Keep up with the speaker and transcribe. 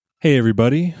Hey,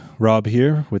 everybody. Rob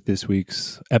here with this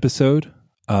week's episode.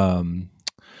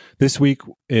 This week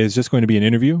is just going to be an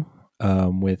interview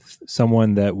with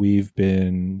someone that we've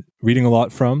been reading a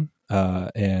lot from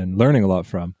and learning a lot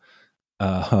from.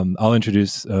 I'll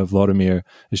introduce Vladimir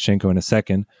Ishchenko in a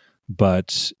second,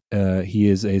 but he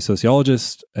is a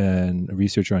sociologist and a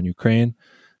researcher on Ukraine.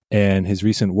 And his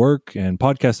recent work and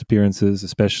podcast appearances,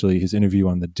 especially his interview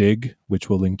on The Dig, which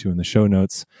we'll link to in the show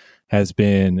notes, has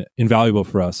been invaluable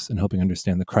for us in helping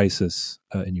understand the crisis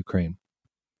in Ukraine.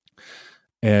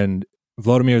 And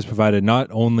Vladimir has provided not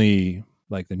only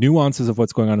like the nuances of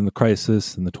what's going on in the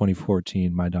crisis and the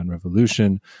 2014 Maidan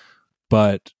Revolution,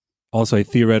 but also a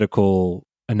theoretical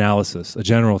analysis, a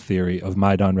general theory of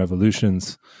Maidan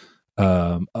revolutions,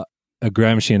 a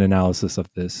Gramscian analysis of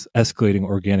this escalating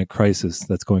organic crisis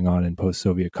that's going on in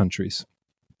post-Soviet countries.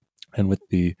 And with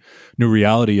the new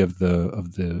reality of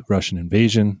the Russian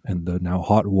invasion and the now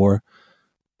hot war,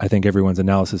 I think everyone's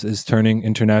analysis is turning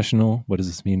international. What does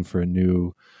this mean for a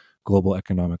new global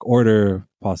economic order,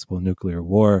 possible nuclear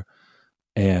war?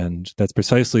 And that's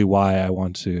precisely why I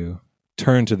want to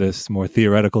turn to this more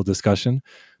theoretical discussion,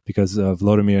 because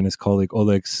Volodymyr and his colleague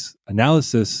Oleg's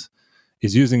analysis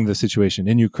is using the situation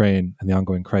in Ukraine and the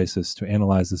ongoing crisis to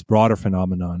analyze this broader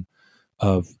phenomenon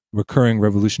of recurring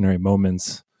revolutionary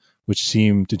moments which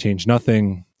seem to change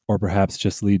nothing or perhaps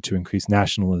just lead to increased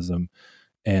nationalism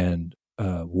and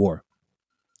war.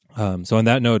 So on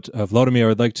that note, Vladimir, I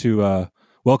would like to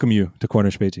welcome you to Corner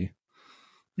Shpeti.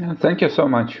 Yeah, thank you so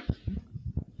much.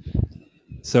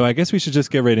 So I guess we should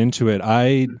just get right into it.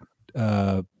 I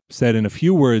said in a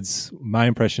few words my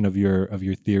impression of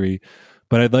your theory,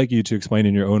 but I'd like you to explain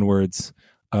in your own words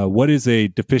what is a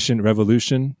deficient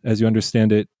revolution, as you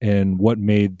understand it, and what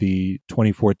made the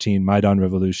 2014 Maidan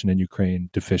Revolution in Ukraine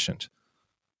deficient?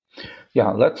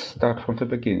 Yeah, let's start from the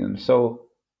beginning. So,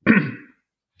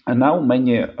 and now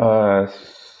many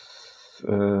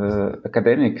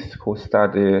academics who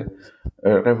study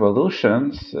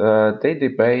revolutions, they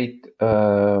debate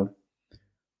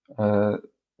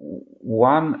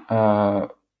one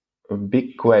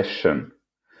big question.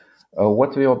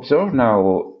 What we observe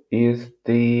now is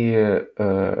the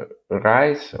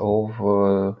rise of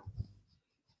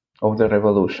the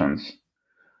revolutions.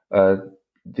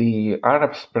 The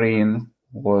Arab Spring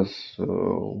was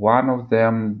one of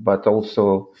them, but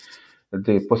also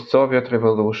the post-Soviet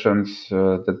revolutions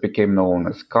that became known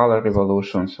as color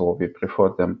revolutions, or we prefer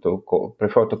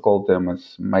to call them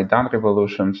as Maidan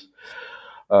revolutions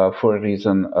for a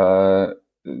reason.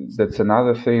 That's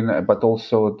another thing, but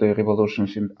also the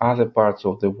revolutions in other parts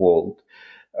of the world.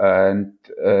 And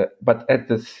but at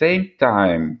the same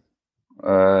time,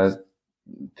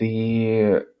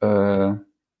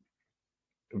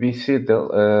 we see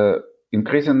the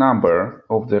increasing number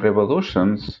of the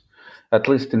revolutions, at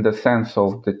least in the sense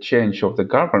of the change of the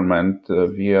government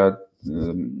via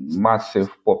massive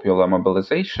popular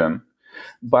mobilization.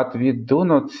 But we do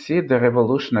not see the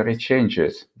revolutionary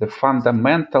changes, the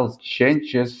fundamental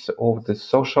changes of the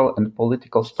social and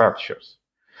political structures.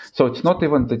 So it's not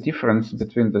even the difference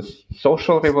between the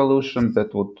social revolution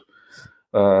that would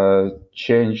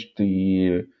change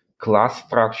the class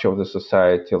structure of the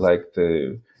society, like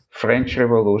the French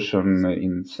Revolution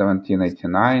in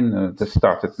 1789, that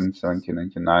started in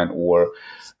 1799, or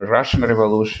Russian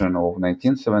Revolution of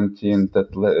 1917,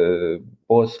 that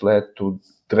both led to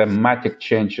dramatic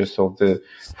changes of the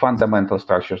fundamental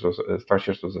structures of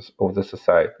the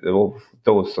society, of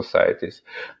those societies.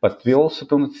 But we also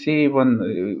don't see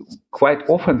even, quite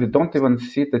often, we don't even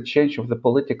see the change of the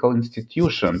political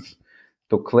institutions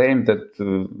to claim that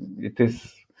it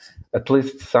is at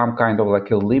least some kind of like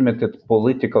a limited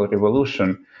political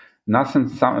revolution. Nothing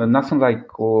like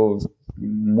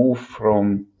move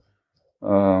from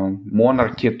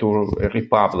monarchy to a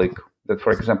republic that,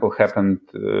 for example, happened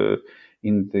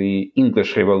in the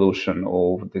English Revolution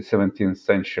of the 17th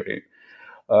century.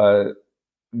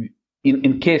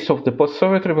 In case of the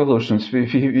post-Soviet revolutions,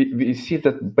 we see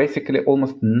that basically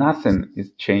almost nothing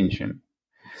is changing.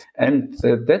 And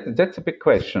that's a big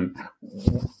question.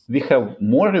 We have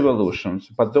more revolutions,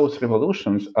 but those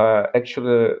revolutions are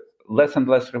actually less and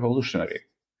less revolutionary.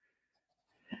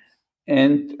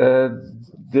 And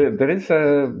there is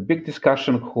a big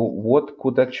discussion what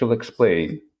could actually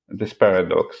explain this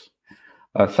paradox.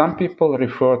 Some people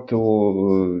refer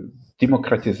to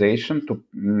democratization, to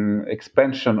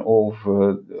expansion of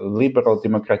liberal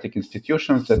democratic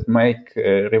institutions that make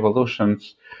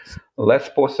revolutions less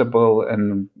possible,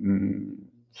 and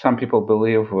some people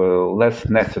believe less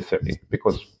necessary,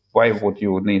 because why would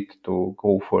you need to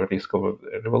go for a risk of a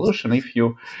revolution if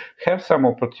you have some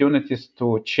opportunities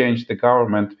to change the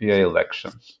government via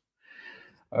elections?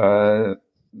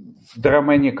 There are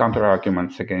many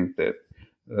counter-arguments against it.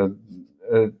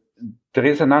 There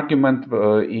is an argument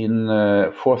in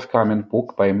a forthcoming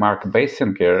book by Mark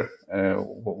Basinger,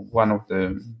 one of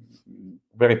the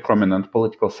very prominent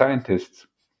political scientists,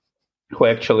 who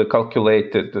actually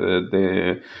calculated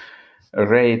the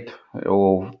rate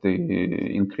of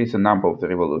the increasing number of the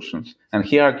revolutions. And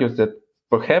he argues that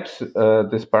perhaps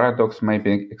this paradox may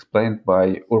be explained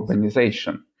by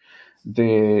urbanization.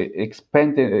 The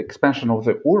expansion of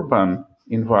the urban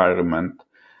environment,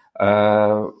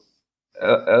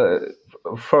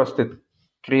 first it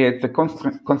creates a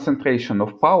concentration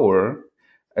of power.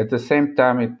 At the same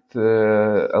time, it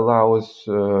allows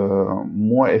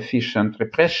more efficient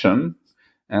repression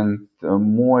and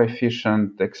more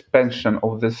efficient expansion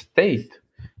of the state,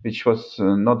 which was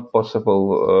not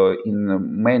possible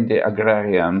in mainly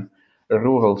agrarian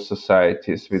rural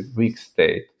societies with weak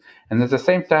state. And at the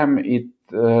same time, it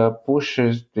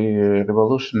pushes the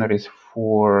revolutionaries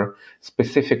for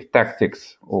specific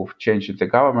tactics of changing the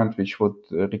government, which would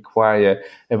require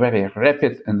a very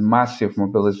rapid and massive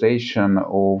mobilization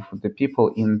of the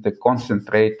people in the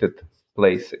concentrated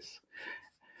places.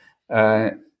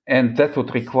 And that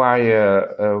would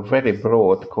require very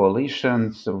broad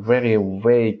coalitions, very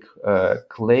vague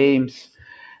claims.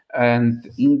 And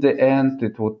in the end,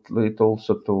 it would lead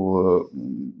also to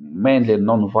mainly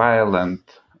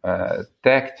non-violent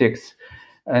tactics.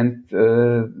 And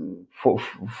for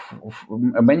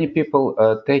many people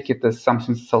take it as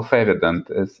something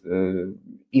self-evident, as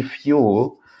if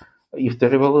the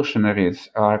revolutionaries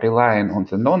are relying on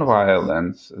the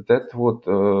non-violence, that would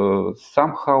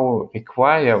somehow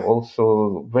require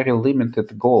also very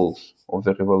limited goals of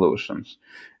the revolutions.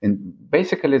 And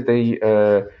basically they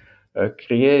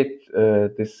create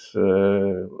this,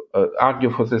 argue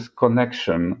for this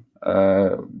connection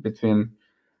between,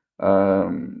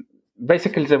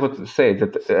 basically they would say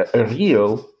that a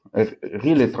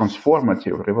really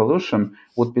transformative revolution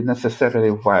would be necessarily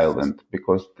violent,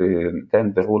 because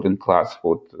then the ruling class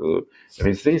would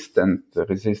resist, and the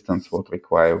resistance would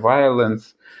require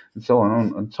violence, and so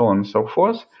on and so on and so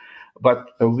forth.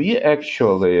 But we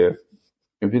actually,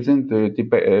 within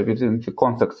the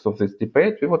context of this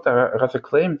debate, we would rather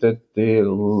claim that the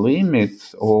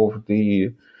limits of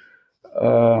the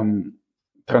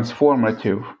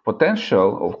transformative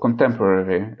potential of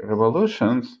contemporary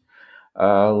revolutions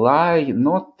lie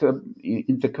not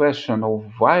in the question of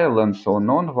violence or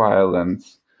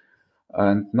non-violence,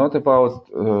 and not about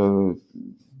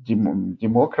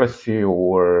democracy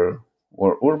or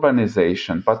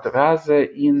urbanization, but rather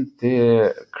in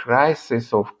the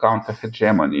crisis of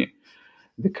counter-hegemony,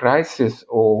 the crisis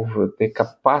of the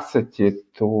capacity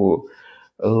to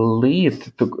lead,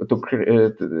 to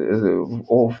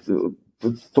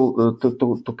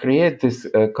create this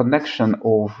connection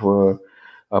of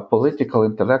political,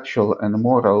 intellectual, and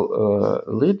moral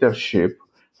leadership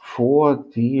for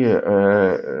the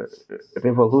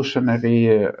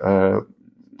revolutionary,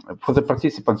 for the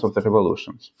participants of the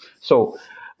revolutions. So,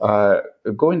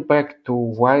 going back to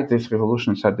why these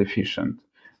revolutions are deficient,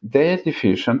 they're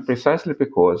deficient precisely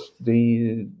because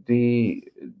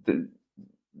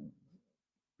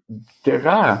there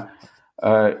are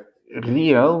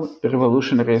real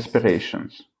revolutionary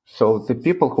aspirations. So the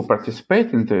people who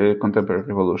participate in the contemporary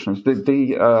revolutions,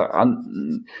 they are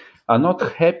not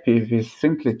happy with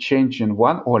simply changing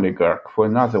one oligarch for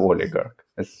another oligarch,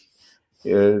 as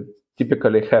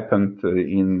typically happened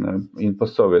in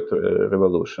post-Soviet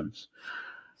revolutions.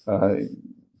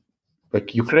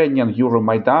 Like Ukrainian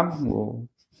Euromaidan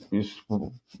is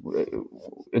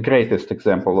a greatest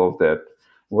example of that.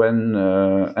 When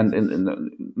and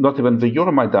not even the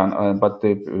Euromaidan, but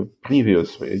the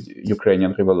previous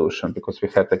Ukrainian revolution, because we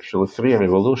had actually 3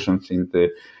 revolutions in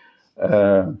the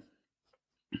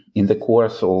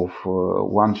course of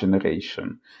one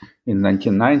generation, in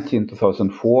 1990, in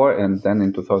 2004, and then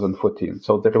in 2014.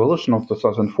 So the revolution of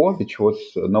 2004, which was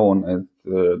known as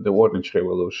the Orange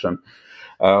Revolution,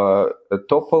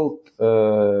 toppled,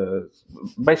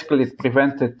 basically it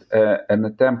prevented an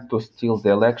attempt to steal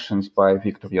the elections by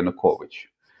Viktor Yanukovych.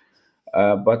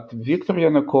 But Viktor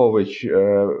Yanukovych,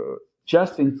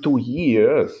 just in 2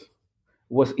 years,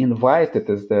 was invited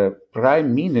as the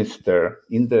prime minister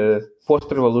in the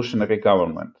post-revolutionary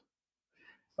government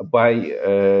by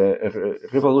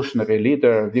revolutionary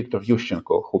leader Viktor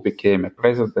Yushchenko, who became a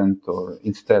president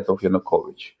instead of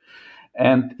Yanukovych.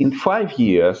 And in 5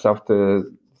 years after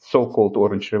so-called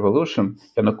Orange Revolution,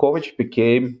 Yanukovych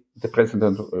became the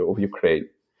president of Ukraine.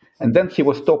 And then he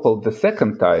was toppled the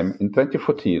second time in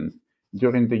 2014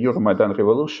 during the Euromaidan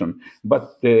revolution.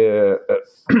 But the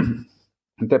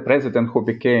the president who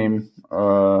became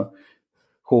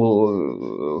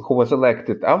who was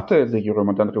elected after the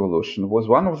Euromaidan revolution was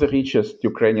one of the richest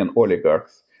Ukrainian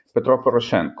oligarchs, Petro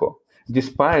Poroshenko.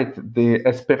 Despite the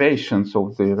aspirations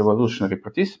of the revolutionary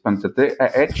participants, that they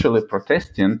are actually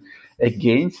protesting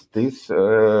against this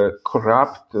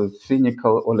corrupt,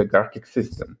 cynical oligarchic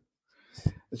system.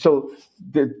 So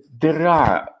there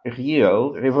are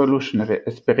real revolutionary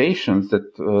aspirations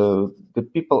that the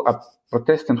people are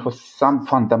protesting for some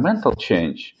fundamental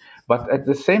change. But at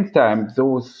the same time,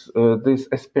 these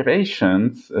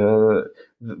aspirations,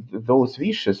 those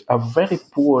wishes are very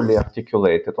poorly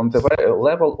articulated on the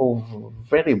level of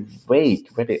very vague,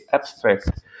 very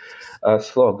abstract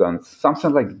slogans.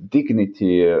 Something like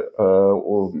dignity,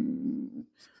 or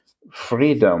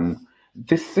freedom.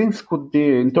 These things could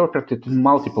be interpreted in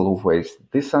multiple ways.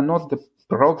 These are not the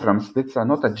programs, these are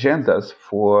not agendas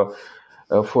for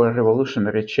a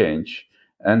revolutionary change.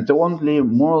 And the only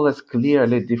more or less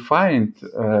clearly defined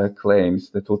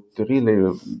claims that would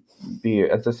really be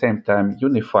at the same time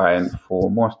unifying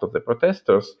for most of the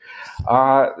protesters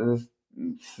are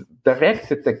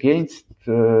directed against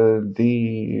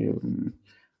the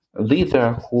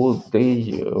leader who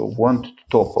they want to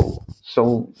topple.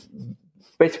 So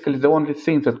basically, the only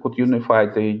thing that could unify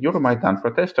the Euromaidan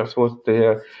protesters was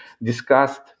their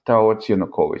disgust towards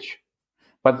Yanukovych.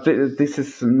 But this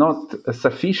is not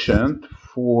sufficient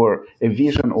for a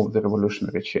vision of the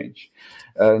revolutionary change.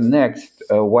 Next,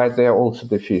 why they are also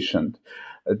deficient.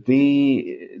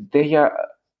 The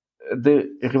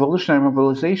revolutionary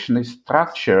mobilization is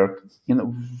structured in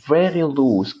very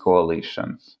loose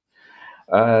coalitions,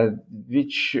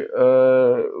 which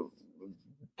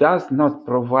does not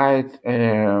provide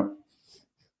an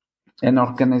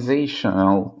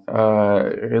organizational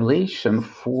relation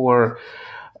for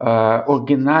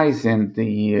organizing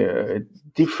the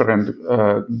different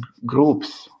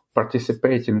groups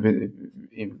participating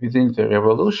within the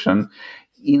revolution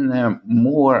in a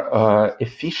more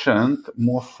efficient,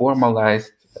 more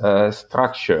formalized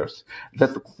structures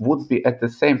that would be at the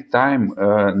same time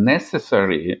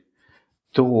necessary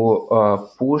to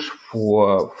push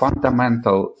for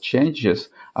fundamental changes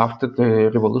after the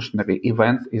revolutionary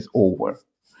event is over.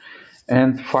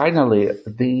 And finally,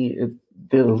 the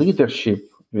leadership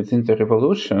within the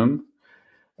revolution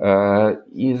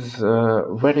is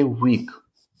very weak.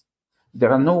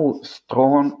 There are no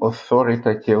strong,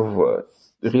 authoritative,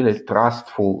 really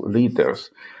trustful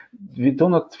leaders. We do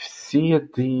not see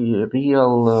the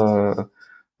real,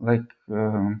 in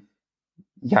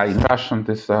Russian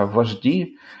this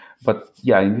vazhdi, but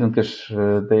in English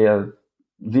they are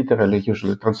literally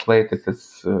usually translated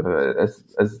as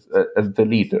the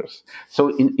leaders. So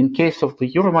in case of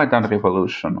the Euromaidan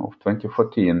revolution of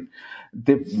 2014,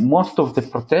 most of the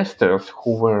protesters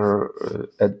who were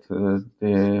at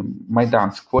the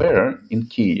Maidan Square in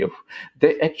Kiev,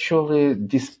 they actually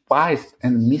despised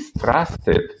and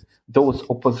mistrusted those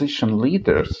opposition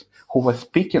leaders who were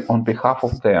speaking on behalf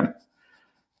of them.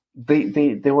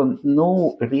 There was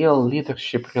no real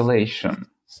leadership relation.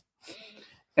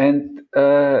 And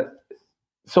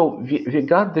so we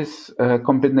got this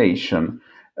combination,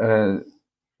 the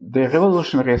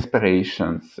revolutionary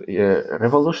aspirations,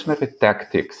 revolutionary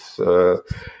tactics,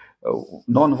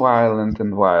 non-violent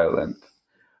and violent,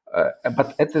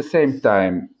 but at the same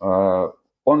time,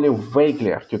 only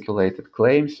vaguely articulated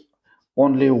claims,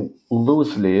 only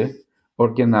loosely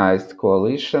organized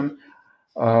coalition,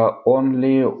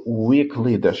 only weak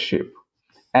leadership.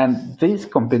 And this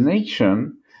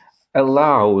combination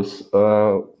allows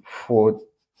for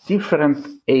different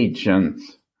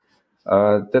agents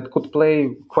that could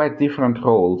play quite different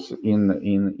roles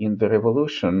in the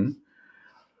revolution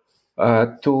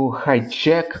to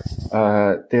hijack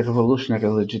the revolutionary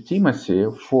legitimacy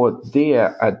for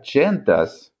their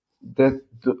agendas that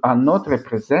are not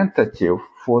representative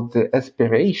for the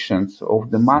aspirations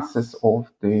of the masses of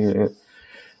the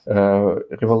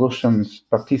revolution's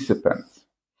participants.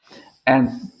 And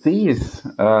this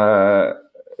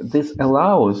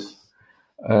allows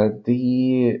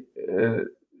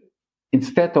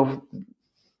instead of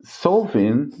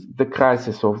solving the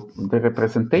crisis of the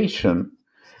representation,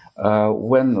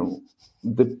 when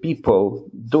the people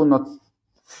do not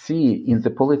see in the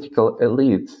political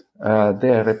elites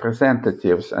their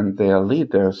representatives and their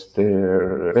leaders,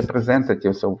 their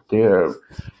representatives of their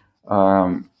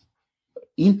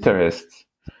interests,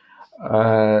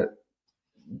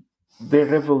 the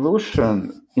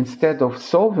revolution, instead of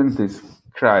solving this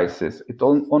crisis, it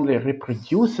only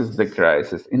reproduces the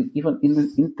crisis and even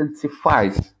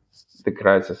intensifies the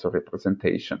crisis of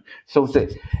representation. So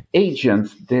the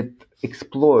agents that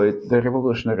exploit the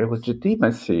revolutionary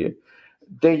legitimacy,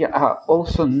 they are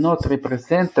also not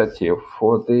representative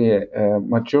for the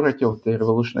majority of the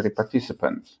revolutionary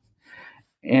participants.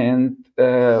 And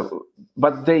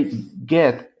but they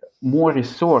get more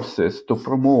resources to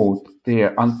promote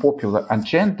their unpopular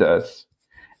agendas,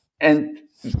 and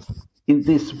in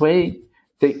this way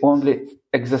they only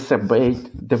exacerbate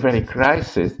the very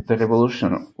crisis the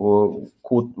revolution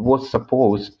was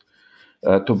supposed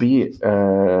to be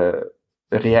a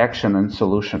reaction and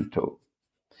solution to.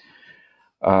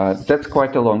 That's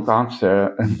quite a long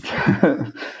answer.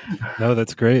 No,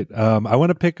 that's great. I want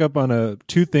to pick up on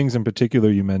two things in particular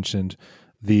you mentioned: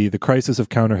 the crisis of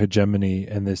counter hegemony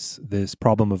and this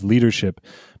problem of leadership.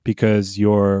 Because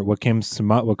what comes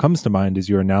to mind is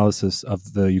your analysis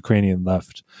of the Ukrainian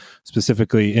left,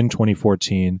 specifically in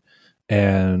 2014,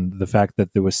 and the fact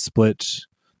that there was split,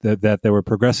 that there were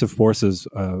progressive forces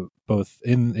both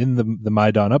in the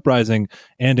Maidan uprising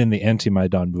and in the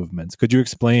anti-Maidan movements. Could you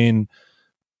explain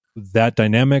that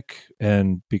dynamic?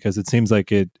 And because it seems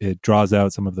like it draws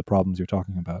out some of the problems you're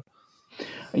talking about.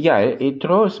 Yeah, it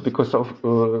draws because of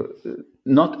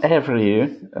not every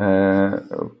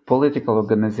political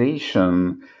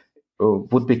organization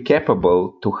would be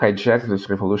capable to hijack this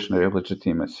revolutionary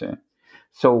legitimacy.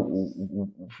 So,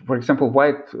 for example,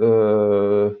 why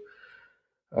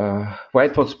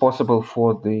it was possible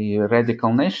for the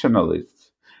radical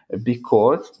nationalists?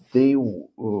 Because they,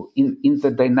 in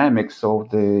the dynamics of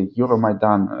the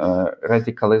Euromaidan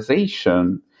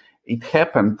radicalization, it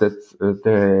happened that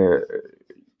the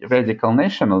radical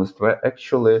nationalists were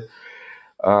actually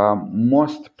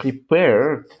most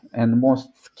prepared and most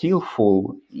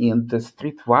skillful in the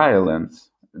street violence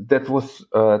that was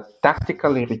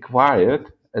tactically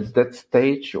required at that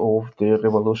stage of the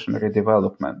revolutionary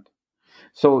development.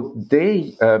 So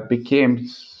they became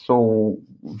so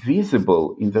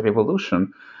visible in the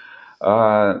revolution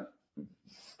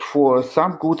for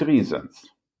some good reasons.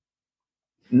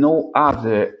 No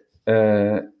other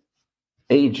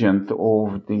agent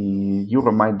of the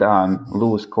Euromaidan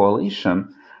Lewis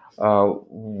coalition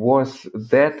was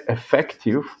that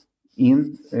effective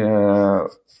in the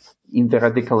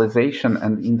radicalization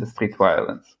and in the street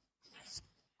violence.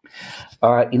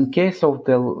 In case of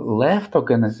the left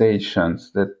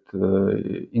organizations that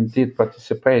indeed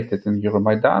participated in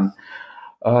Euromaidan,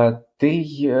 they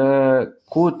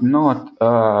could not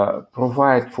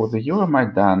provide for the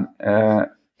Euromaidan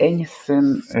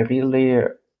anything really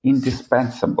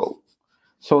indispensable.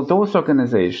 So those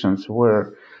organizations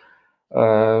were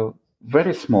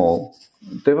very small.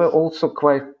 They were also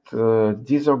quite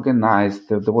disorganized.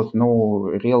 There was no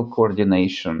real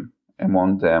coordination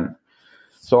among them.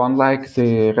 So unlike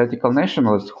the radical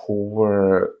nationalists who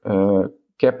were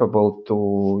capable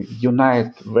to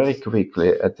unite very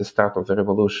quickly at the start of the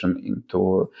revolution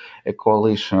into a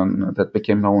coalition that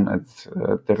became known as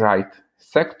the right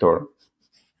sector,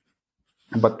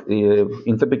 but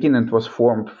in the beginning it was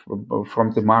formed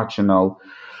from the marginal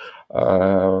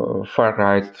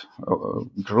far-right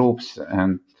groups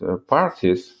and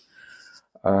parties,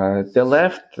 the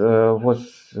left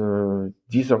was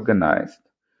disorganized.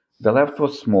 The left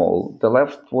was small. The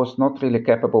left was not really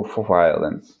capable for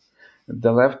violence.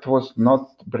 The left was not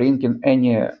bringing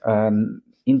any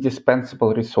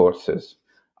indispensable resources,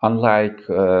 unlike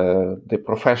the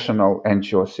professional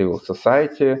NGO civil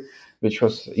society, which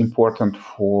was important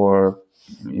for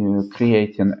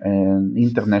creating an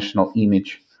international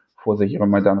image for the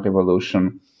Euromaidan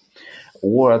revolution,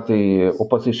 or the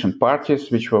opposition parties,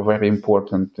 which were very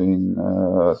important in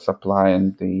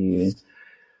supplying the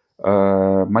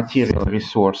material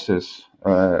resources,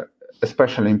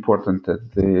 especially important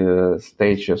at the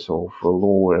stages of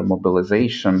lower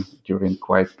mobilization during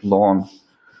quite long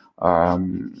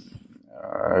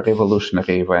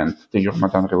revolutionary event. The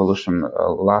Euromaidan revolution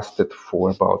lasted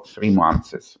for about 3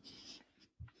 months.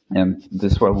 And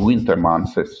these were winter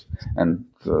months, and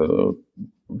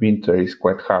winter is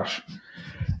quite harsh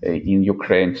in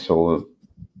Ukraine, so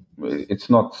it's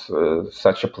not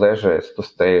such a pleasure as to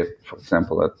stay, for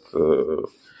example, at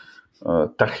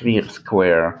Tahrir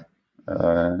Square.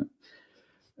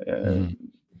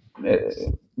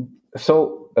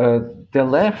 So the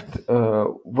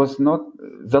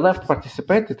left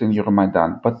participated in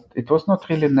Euromaidan, but it was not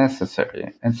really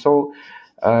necessary, and so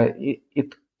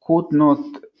it could not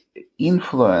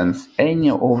influence any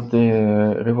of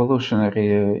the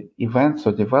revolutionary events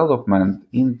or development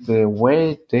in the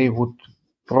way they would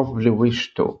probably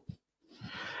wish to.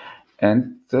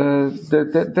 And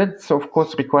that of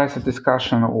course requires a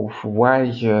discussion of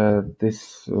why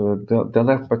the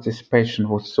left participation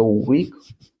was so weak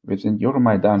within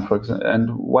Euromaidan, for example,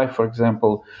 and why, for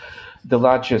example, the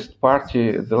largest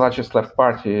left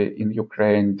party in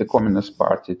Ukraine, the Communist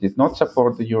Party, did not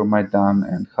support the Euromaidan,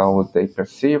 and how they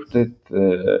perceived it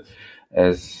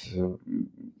as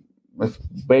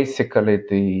basically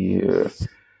the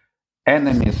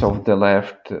enemies of the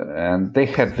left, and they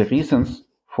had the reasons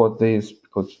for this,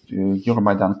 because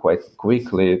Euromaidan quite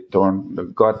quickly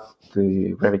got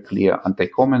the very clear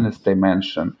anti-communist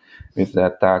dimension with the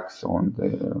attacks on the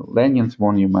Lenin's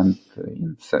monument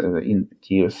in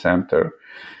Kiev center,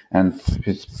 and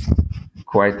with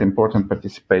quite important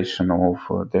participation of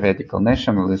the radical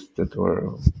nationalists that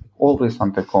were always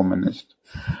anti-communist.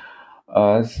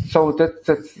 So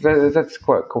that's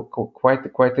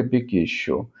quite a big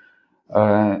issue.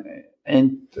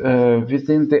 And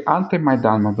within the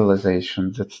anti-Maidan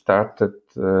mobilization that started,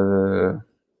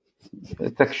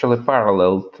 it actually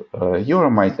paralleled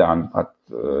Euromaidan, but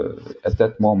at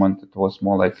that moment it was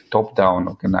more like top-down,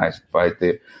 organized by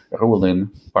the ruling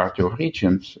party of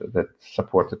regions that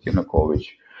supported Yanukovych.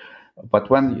 But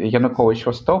when Yanukovych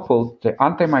was toppled, the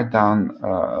anti-Maidan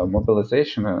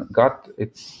mobilization got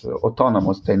its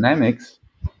autonomous dynamics,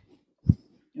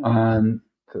 and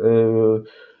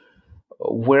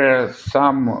where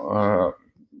some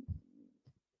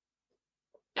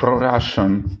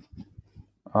pro-Russian,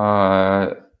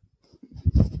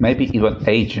 maybe even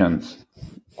agents,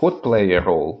 could play a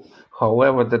role.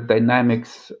 However, the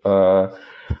dynamics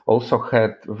also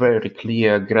had very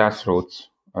clear grassroots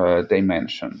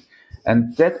dimension.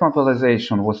 And that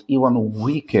mobilization was even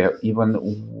weaker, even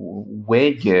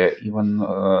vaguer, even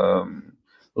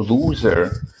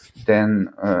looser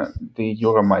than the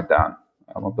Euromaidan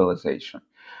mobilization.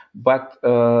 But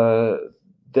the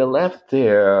left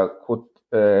there could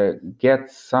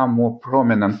get some more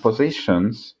prominent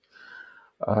positions.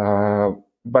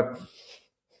 But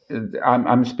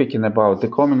I'm speaking about the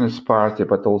Communist Party,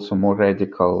 but also more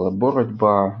radical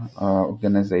Borotьба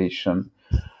organization.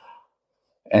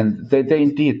 And they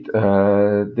indeed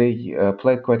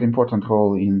played quite important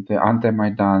role in the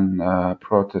anti-Maidan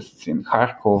protests in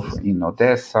Kharkov, in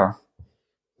Odessa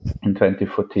in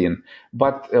 2014.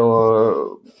 But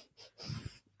on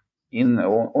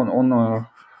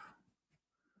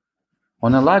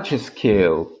a larger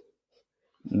scale,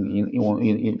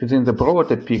 within the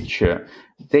broader picture,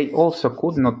 they also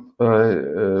could not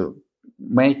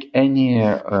make any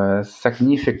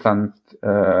significant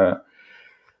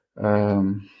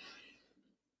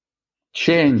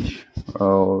change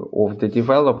of the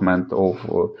development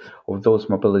of those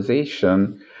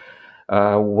mobilization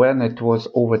when it was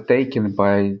overtaken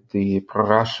by the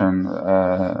pro-Russian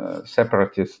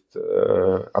separatist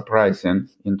uprising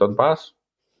in Donbass,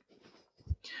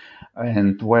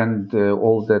 and when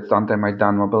all that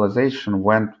anti-Maidan mobilization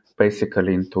went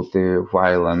basically into the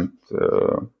violent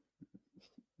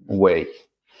way.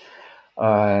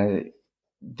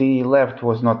 The left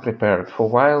was not prepared for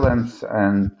violence,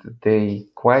 and they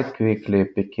quite quickly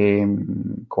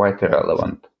became quite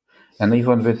irrelevant. And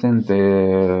even within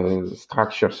the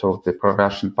structures of the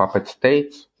pro-Russian puppet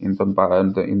states in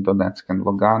Donetsk and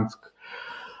Lugansk,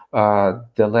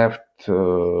 the left,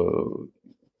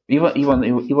 even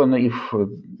if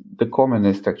the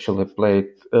communists actually played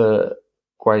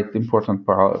quite important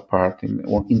part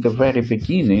in the very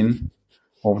beginning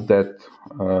of that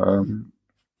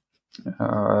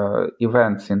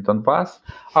events in Donbass,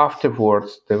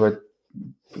 afterwards they were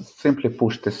simply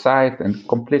pushed aside, and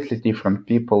completely different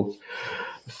people.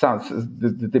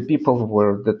 The people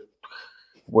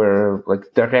were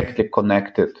like directly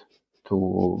connected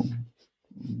to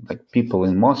like people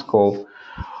in Moscow.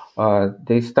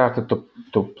 They started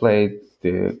to play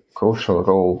the crucial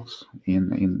roles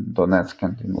in Donetsk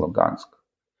and in Lugansk.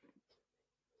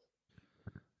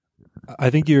 I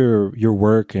think your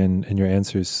work and your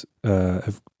answers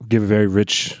give a very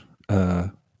rich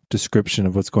description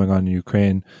of what's going on in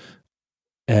Ukraine,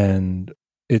 and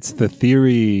it's the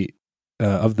theory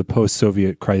of the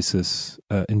post-Soviet crisis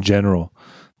in general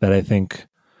that I think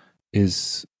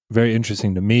is very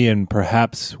interesting to me, and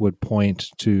perhaps would point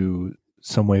to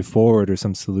some way forward or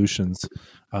some solutions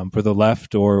for the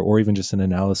left, or even just an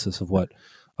analysis of what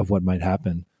might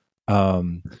happen.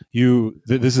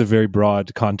 This is a very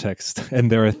broad context, and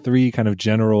there are three kind of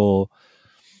general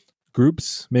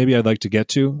groups maybe I'd like to get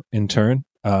to in turn.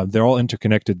 They're all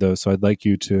interconnected though, so I'd like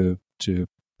you to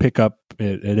pick up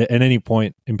at any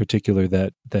point in particular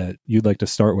that you'd like to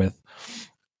start with.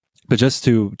 But just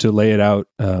to lay it out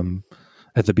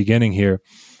at the beginning here,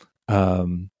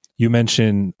 you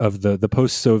mentioned of the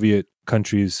post-Soviet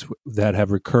countries that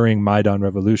have recurring Maidan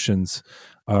revolutions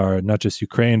are not just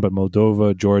Ukraine, but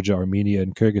Moldova, Georgia, Armenia,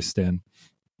 and Kyrgyzstan.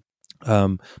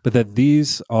 But that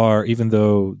these are, even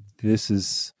though this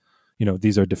is,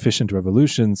 these are deficient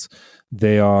revolutions.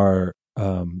 They are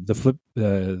the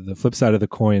flip side of the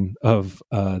coin of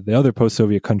the other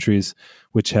post-Soviet countries,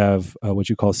 which have what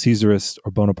you call Caesarist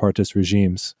or Bonapartist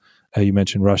regimes. You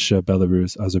mentioned Russia,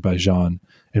 Belarus, Azerbaijan,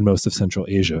 and most of Central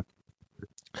Asia.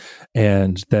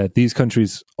 And that these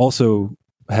countries also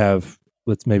have,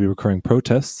 maybe recurring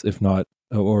protests, if not,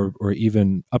 or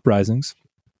even uprisings.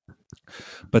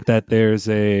 But that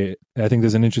I think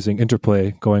there's an interesting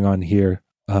interplay going on here.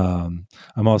 I'm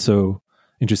also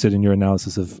interested in your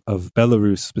analysis of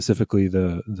Belarus, specifically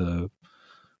the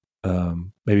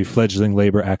maybe fledgling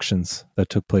labor actions that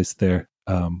took place there.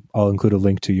 I'll include a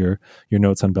link to your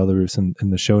notes on Belarus in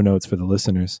the show notes for the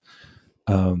listeners.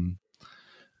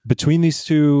 Between these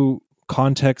two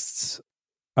contexts,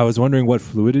 I was wondering what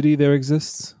fluidity there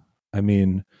exists. I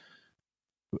mean,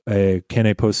 can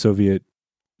a post-Soviet,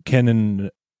 can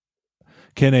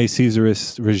a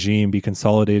Caesarist regime be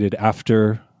consolidated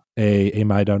after a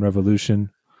Maidan revolution,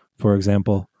 for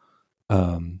example?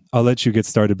 I'll let you get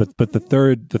started, but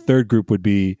the third group would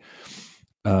be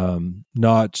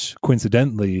not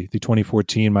coincidentally, the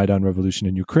 2014 Maidan revolution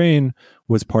in Ukraine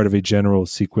was part of a general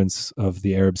sequence of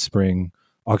the Arab Spring,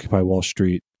 Occupy Wall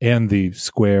Street, and the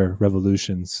Square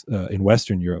revolutions in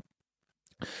Western Europe.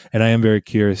 And I am very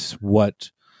curious what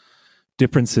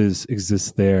differences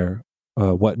exist there,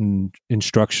 what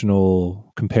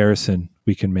instructional comparison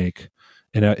we can make,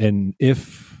 and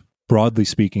if, broadly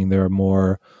speaking, there are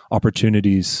more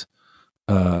opportunities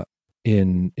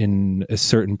in a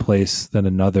certain place than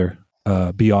another,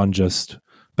 beyond just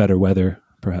better weather,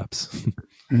 perhaps.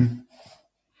 Mm-hmm.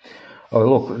 Oh,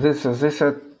 look, this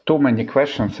are too many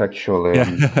questions, actually.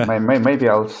 Yeah. Maybe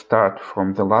I'll start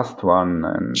from the last one,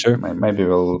 and sure. Maybe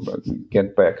we'll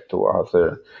get back to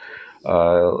other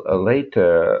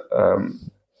later.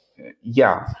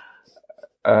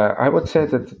 I would say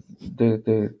that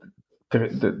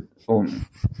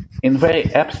in very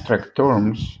abstract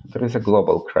terms, there is a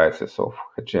global crisis of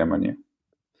hegemony.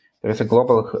 There is a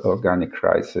global organic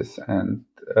crisis, and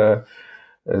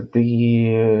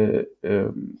the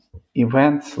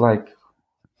events like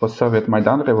post-Soviet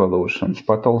Maidan revolutions,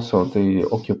 but also the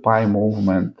Occupy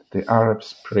movement, the Arab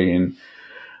Spring,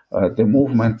 the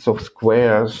movements of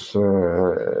squares,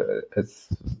 as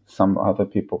some other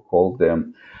people call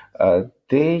them,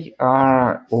 they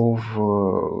are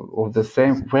of the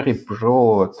same very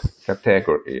broad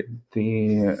category.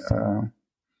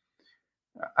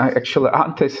 Actually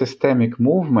anti-systemic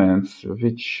movements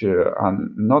which are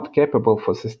not capable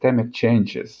for systemic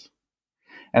changes.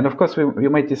 And of course, we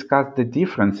may discuss the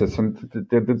differences, and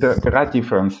there are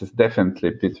differences definitely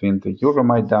between the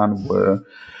Euromaidan, where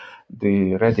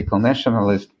the radical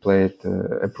nationalists played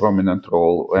a prominent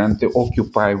role, and the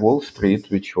Occupy Wall Street,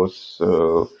 which was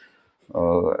a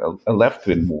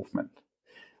left-wing movement.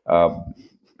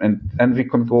 And we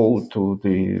can go to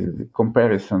the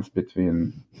comparisons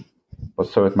between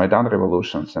post-Soviet Maidan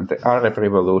revolutions and the Arab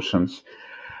revolutions,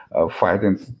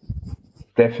 finding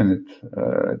definite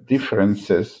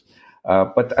differences.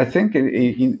 But I think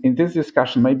in this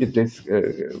discussion, maybe this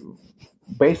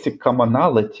basic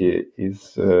commonality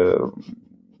is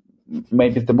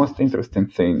maybe the most interesting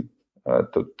thing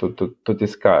to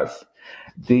discuss.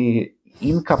 The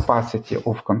incapacity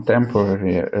of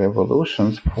contemporary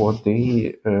revolutions for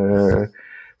the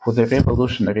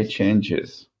revolutionary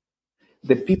changes.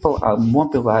 The people are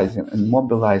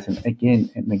mobilizing again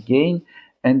and again,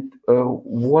 and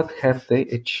what have they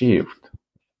achieved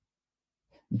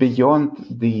beyond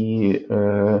the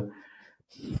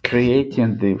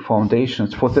creating the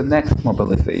foundations for the next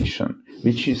mobilization,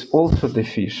 which is also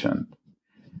deficient.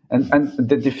 And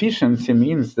the deficiency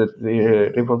means that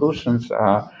the revolutions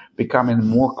are becoming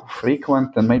more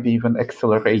frequent and maybe even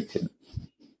accelerating.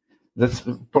 This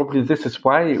is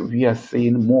why we are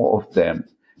seeing more of them.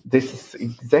 This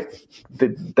is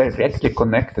directly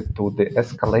connected to the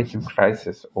escalating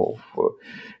crisis of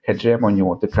hegemony,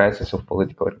 or the crisis of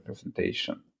political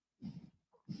representation.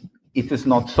 It is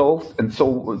not solved, and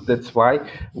so that's why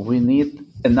we need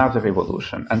another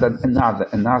revolution, and then another.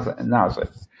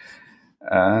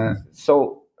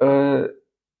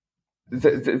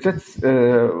 That's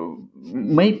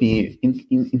maybe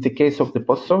in the case of the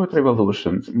post-Soviet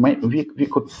revolutions, we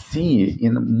could see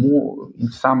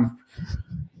in some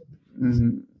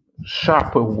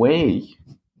sharper way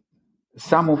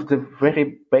some of the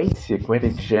very basic, very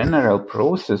general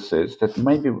processes that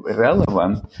may be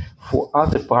relevant for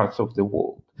other parts of the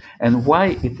world. And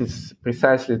why it is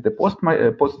precisely the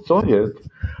post-Soviet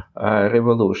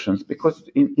revolutions? Because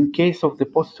in case of the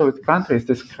post-Soviet countries,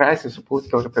 this crisis of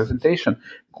political representation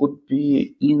could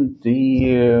be in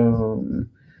the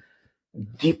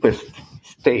deepest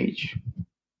stage.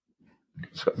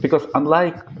 So, because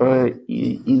unlike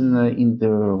in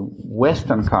the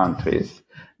Western countries,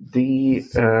 the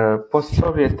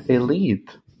post-Soviet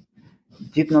elite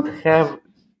did not have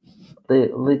the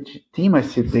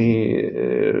legitimacy,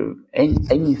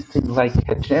 anything like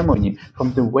hegemony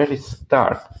from the very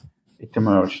start. It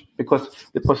emerged because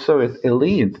the post-Soviet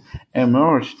elite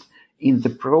emerged in the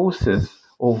process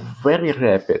of very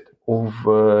rapid, of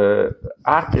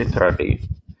arbitrary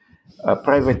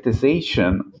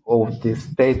privatization of the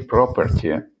state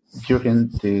property during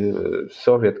the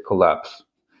Soviet collapse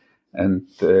and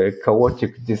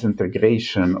chaotic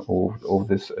disintegration of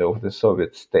the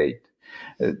Soviet state.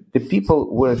 The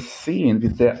people were seeing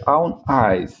with their own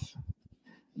eyes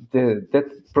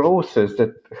that process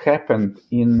that happened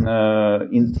in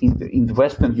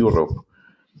Western Europe,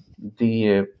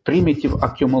 the primitive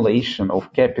accumulation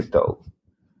of capital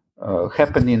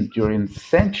happening during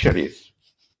centuries.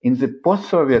 In the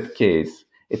post-Soviet case,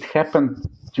 it happened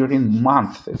during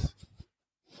months,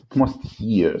 almost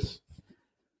years.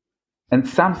 And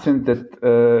something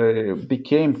that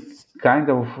became kind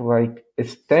of like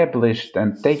established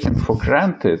and taken for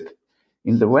granted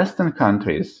in the Western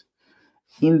countries,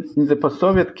 in the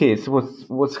post-Soviet case,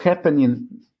 was happening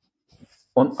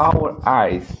on our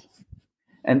eyes.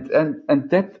 And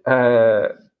that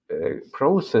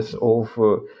process of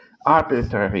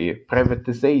arbitrary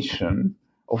privatization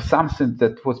of something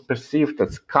that was perceived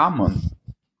as common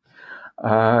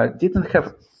didn't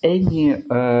have any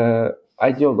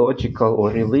ideological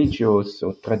or religious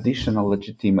or traditional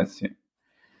legitimacy.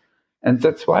 And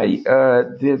that's why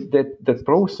that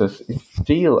process is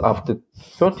still, after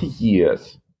 30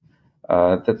 years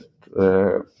that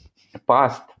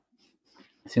passed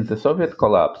since the Soviet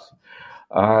collapse,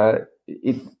 there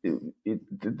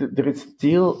is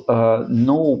still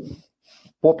no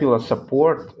popular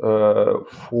support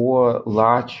for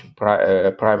large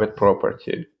private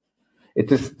property.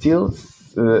 It is still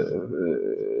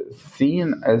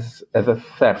seen as a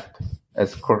theft,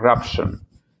 as corruption.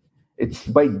 It's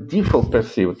by default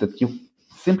perceived that you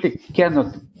simply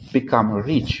cannot become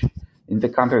rich in the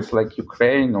countries like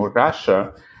Ukraine or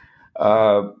Russia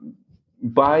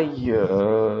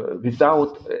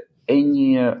without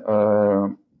any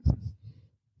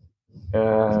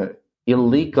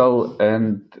illegal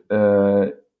and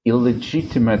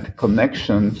illegitimate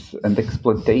connections and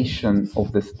exploitation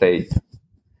of the state.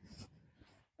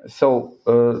 So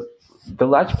the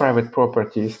large private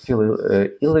property is still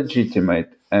illegitimate,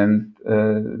 and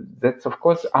that, of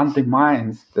course,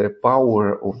 undermines the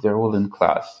power of the ruling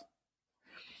class.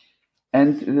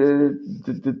 And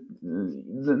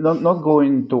not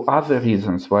going to other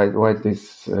reasons why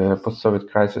this post-Soviet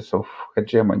crisis of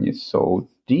hegemony is so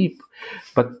deep,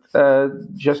 but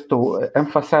just to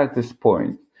emphasize this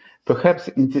point, perhaps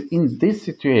in this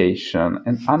situation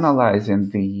and analyzing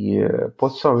the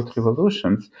post-Soviet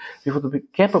revolutions, we would be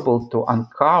capable to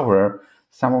uncover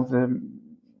some of the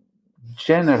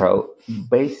general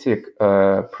basic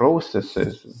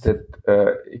processes that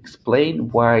explain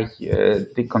why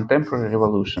the contemporary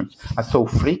revolutions are so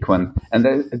frequent and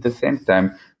at the same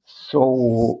time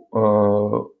so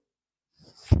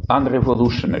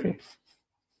unrevolutionary.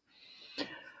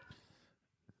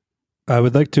 I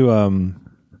would like to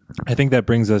I think that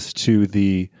brings us to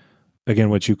again,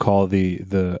 what you call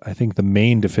I think the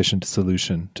main deficient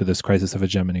solution to this crisis of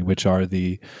hegemony, which are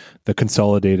the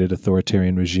consolidated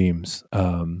authoritarian regimes.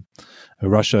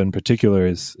 Russia, in particular,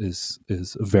 is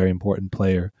a very important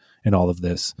player in all of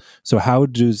this. So, how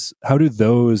do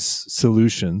those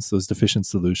solutions, those deficient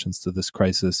solutions to this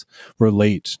crisis,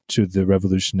 relate to the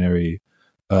revolutionary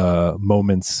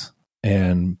moments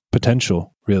and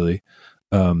potential, really,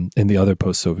 in the other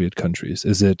post-Soviet countries?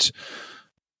 Is it,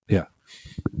 yeah.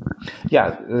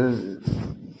 Yeah,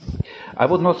 I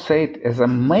would not say it as a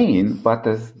main, but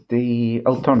as the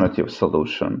alternative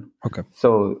solution. Okay.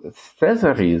 So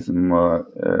Caesarism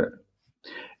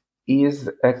is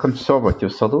a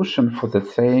conservative solution for the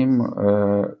same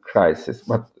crisis,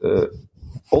 but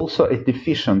also a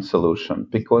deficient solution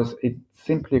because it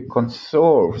simply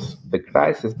conserves the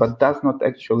crisis but does not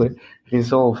actually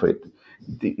resolve it.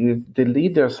 The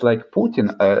leaders like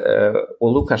Putin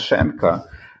or Lukashenko,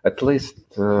 at least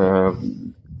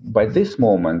by this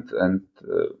moment, and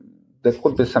there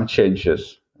could be some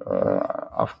changes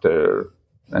after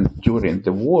and during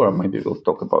the war, maybe we'll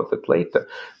talk about that later,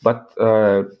 but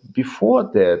before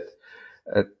that,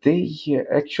 they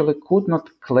actually could not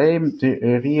claim the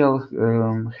real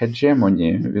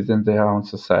hegemony within their own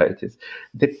societies.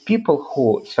 The people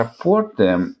who support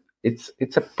them,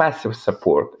 it's a passive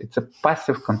support, it's a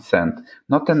passive consent,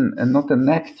 not an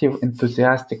active,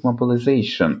 enthusiastic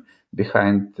mobilization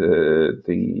behind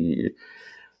the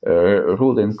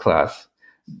ruling class.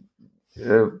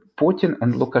 Putin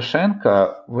and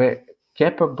Lukashenko were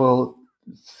capable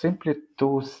simply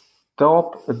to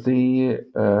stop the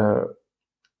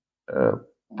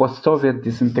post-Soviet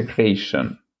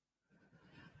disintegration,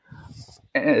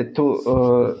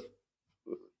 to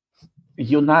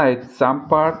unite some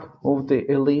part of the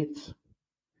elites,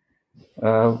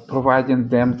 providing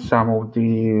them some of the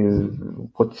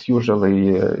what's usually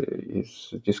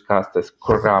is discussed as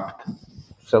corrupt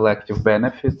selective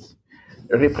benefits,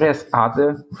 repress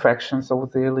other factions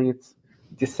of the elites,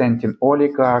 dissenting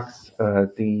oligarchs,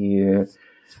 the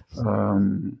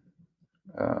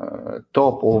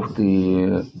top of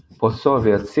the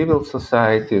post-Soviet civil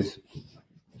societies,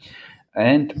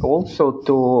 and also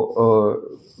to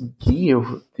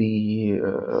give the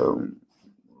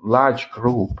large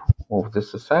group of the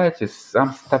society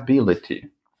some stability.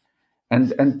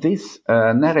 And this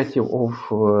narrative of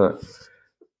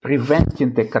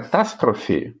preventing the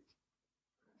catastrophe,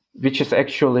 which is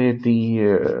actually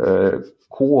the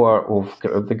core of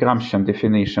the Gramscian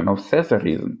definition of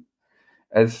Caesarism,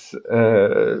 as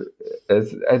a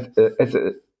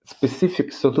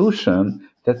specific solution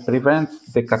that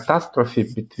prevents the catastrophe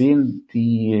between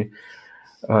the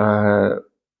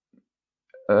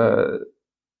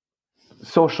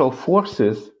social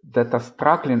forces that are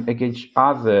struggling against each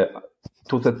other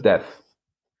to the death.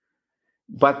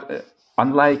 But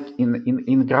unlike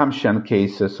in Gramscian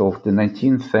cases of the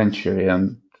 19th century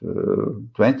and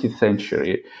 20th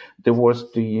century, there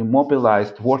was the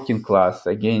mobilized working class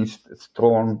against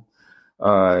strong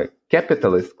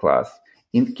capitalist class.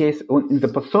 In the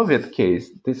post-Soviet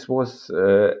case, this was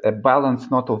a balance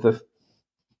not of the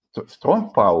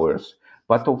strong powers,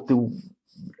 but of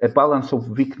a balance of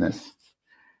weakness.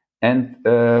 And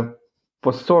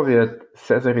post-Soviet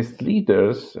Caesarist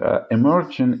leaders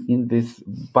emerging in this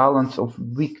balance of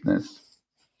weakness,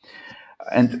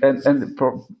 and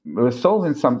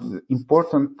solving some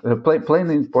important, playing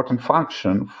an important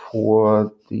function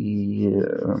for the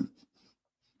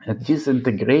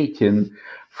disintegrating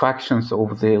factions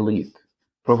of the elite,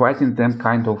 providing them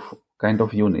kind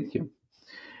of unity.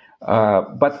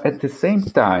 But at the same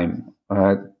time,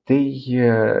 neither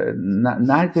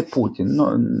Putin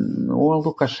nor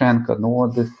Lukashenko nor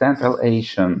the Central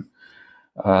Asian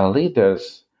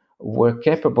leaders were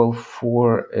capable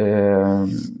for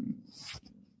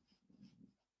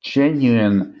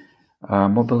genuine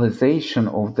mobilization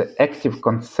of the active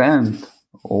consent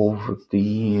of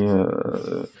the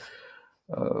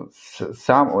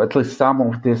at least some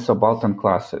of the subaltern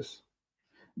classes.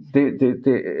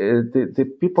 The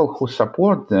people who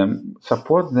support them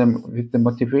with the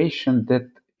motivation that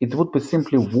it would be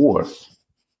simply worse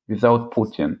without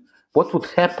Putin. What would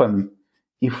happen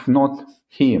if not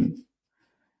him?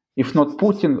 If not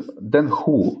Putin, then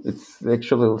who? It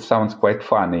actually sounds quite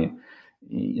funny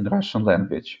in Russian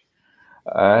language.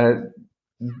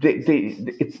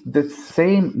 It's the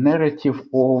same narrative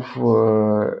of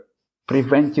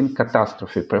preventing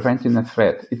catastrophe, preventing a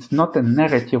threat. It's not a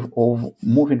narrative of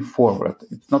moving forward.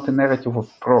 It's not a narrative of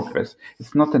progress.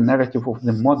 It's not a narrative of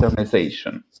the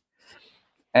modernization.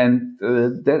 And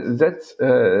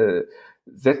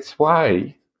that's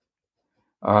why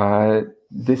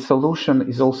the solution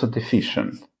is also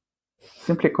deficient.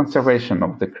 Simply conservation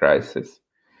of the crisis.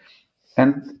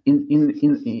 And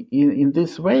in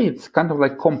this way, it's kind of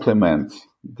like complements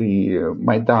the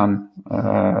Maidan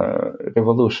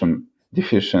revolution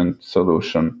deficient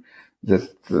solution that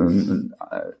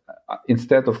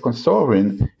instead of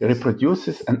conserving,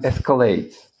 reproduces and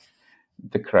escalates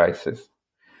the crisis.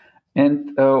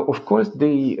 And of course,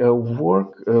 they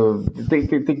work. They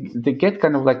get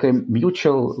kind of like a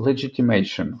mutual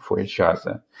legitimation for each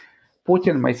other.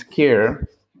 Putin might scare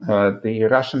the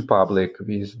Russian public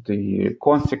with the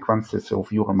consequences of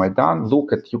Euromaidan.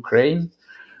 Look at Ukraine,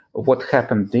 what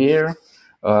happened there.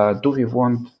 Do we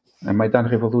want a Maidan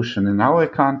revolution in our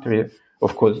country?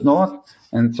 Of course not.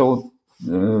 And so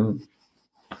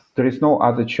there is no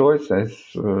other choice as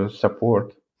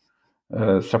support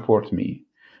me.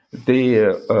 The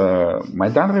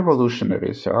Maidan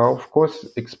revolutionaries are, of course,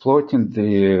 exploiting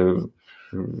the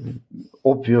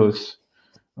obvious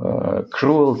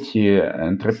cruelty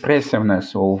and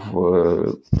repressiveness of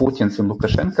Putin's and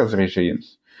Lukashenko's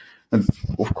regimes. And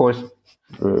of course,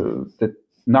 that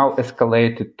now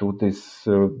escalated to this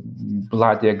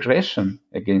bloody aggression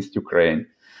against Ukraine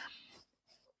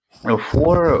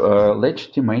for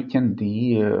legitimating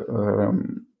the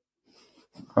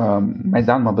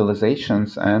Maidan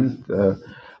mobilizations and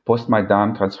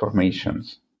post-Maidan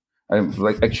transformations,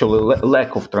 like actually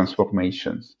lack of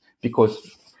transformations, because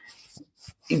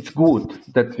it's good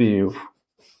that we've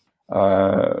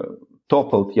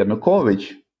toppled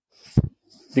Yanukovych,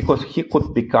 because he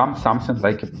could become something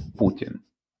like a Putin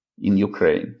in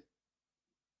Ukraine,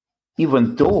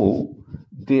 even though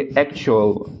the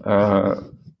actual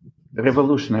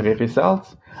revolutionary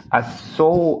results are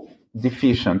so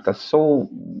deficient, are so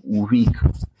weak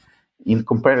in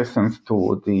comparison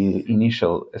to the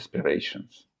initial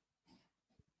aspirations.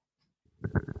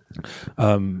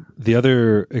 The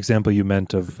other example you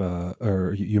meant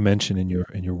or you mentioned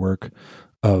in your work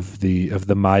of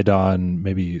the Maidan,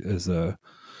 maybe as a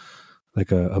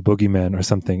boogeyman or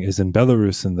something, is in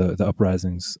Belarus and the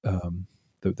uprisings,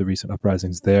 the recent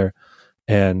uprisings there.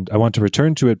 And I want to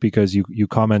return to it because you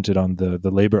commented on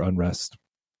the labor unrest.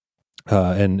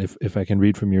 And if I can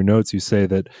read from your notes, you say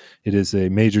that it is a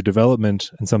major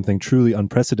development and something truly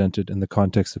unprecedented in the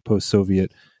context of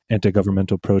post-Soviet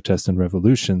anti-governmental protests and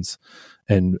revolutions.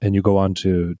 And you go on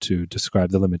to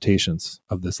describe the limitations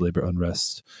of this labor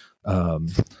unrest,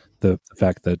 the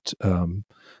fact that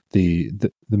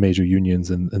the major unions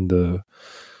and the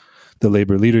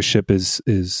labor leadership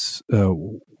is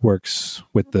works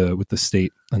with the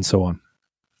state and so on.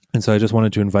 And so I just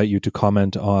wanted to invite you to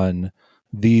comment on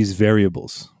these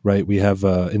variables, right? We have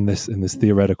in this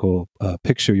theoretical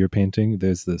picture you're painting,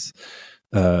 there's this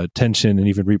tension and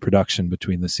even reproduction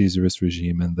between the Caesarist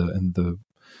regime and the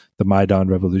Maidan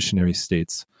revolutionary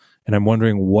states. And I'm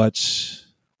wondering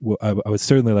I would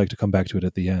certainly like to come back to it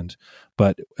at the end,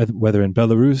 but whether in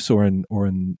Belarus or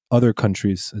in other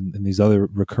countries, in these other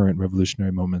recurrent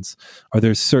revolutionary moments, are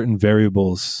there certain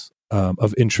variables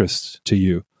of interest to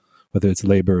you, whether it's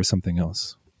labor or something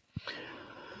else?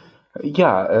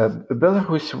 Yeah, the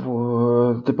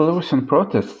Belarusian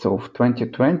protests of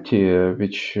 2020,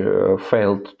 which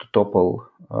failed to topple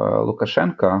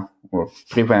Lukashenko or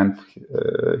prevent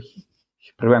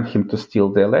him to steal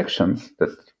the elections.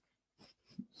 That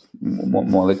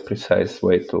more like precise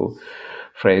way to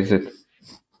phrase it.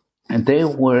 And they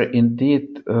were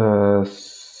indeed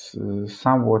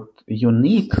somewhat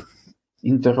unique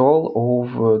in the role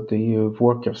of the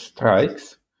worker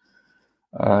strikes.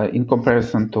 In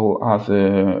comparison to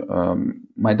other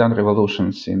Maidan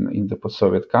revolutions in the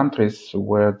post-Soviet countries,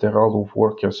 where the role of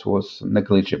workers was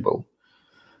negligible,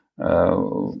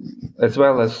 as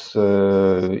well as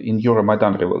in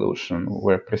Euromaidan revolution,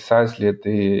 where precisely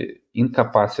the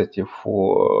incapacity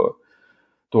to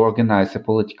organize a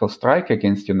political strike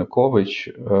against Yanukovych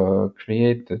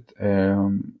created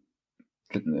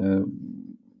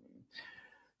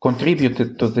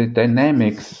contributed to the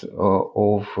dynamics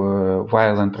of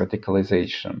violent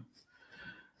radicalization.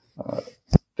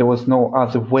 There was no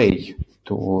other way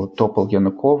to topple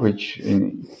Yanukovych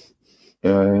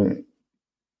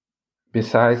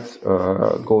besides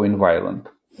going violent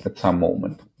at some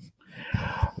moment.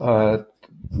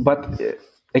 But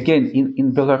again,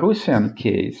 in Belarusian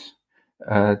case,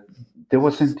 there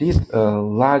was indeed a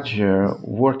larger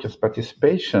workers'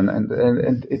 participation, and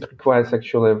it requires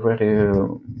actually a very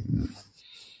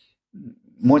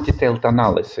more detailed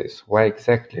analysis why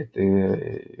exactly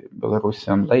the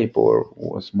Belarusian labor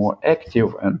was more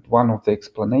active. And one of the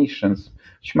explanations,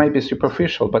 which might be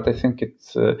superficial, but I think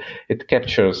it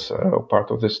captures part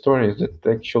of the story, is that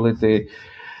actually the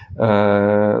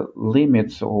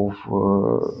limits of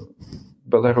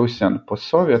Belarusian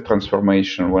post-Soviet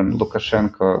transformation, when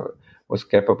Lukashenko was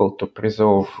capable to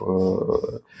preserve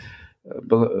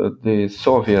the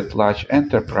Soviet large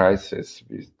enterprises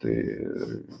with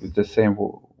the same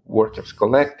workers'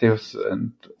 collectives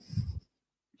and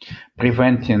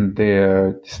preventing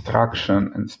their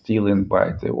destruction and stealing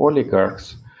by the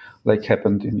oligarchs, like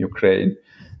happened in Ukraine,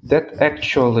 that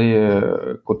actually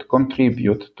could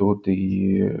contribute to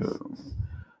the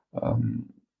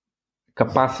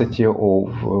capacity of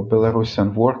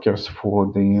Belarusian workers for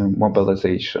the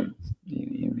mobilization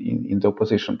in the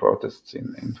opposition protests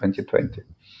in 2020.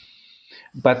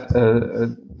 But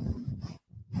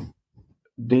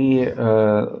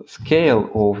the scale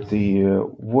of the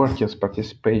workers'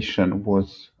 participation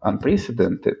was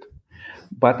unprecedented,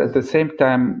 but at the same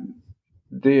time,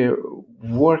 the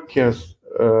workers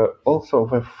also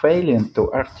were failing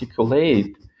to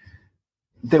articulate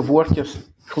the workers'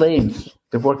 claims,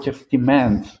 the workers'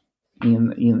 demands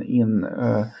in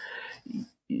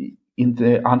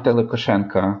the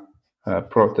anti-Lukashenko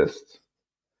protests.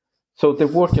 So the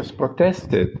workers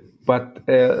protested, but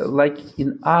like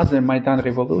in other Maidan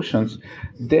revolutions,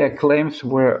 their claims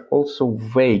were also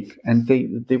vague, and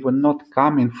they were not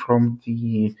coming from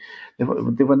they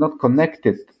were not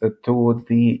connected to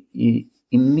the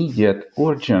immediate,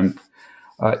 urgent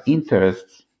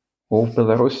interests of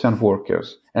Belarusian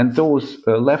workers. And those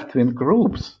left-wing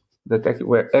groups that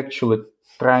were actually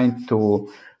trying to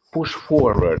push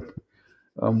forward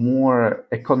more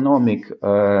economic,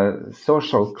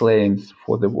 social claims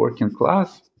for the working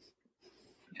class,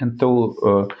 and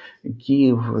to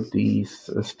give these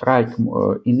strike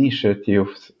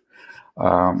initiatives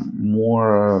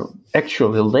more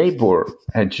actually labor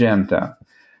agenda.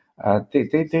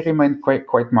 They remain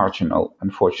quite marginal,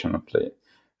 unfortunately.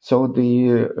 So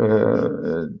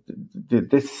the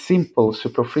simple,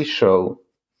 superficial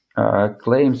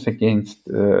claims against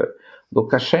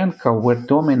Lukashenko were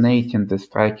dominating the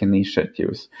strike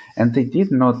initiatives, and they did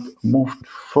not move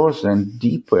further and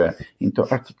deeper into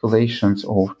articulations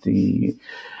of the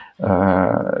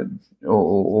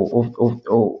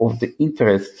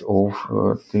interests of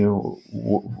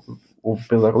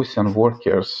Belarusian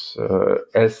workers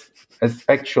as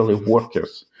actually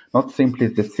workers, not simply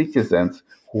the citizens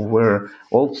who were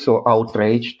also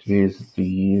outraged with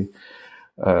the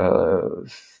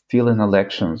stealing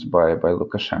elections by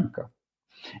Lukashenko.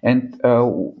 And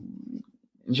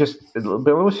just the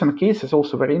Belarusian case is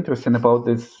also very interesting about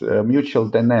this mutual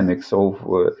dynamics of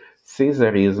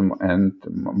Caesarism and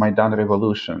Maidan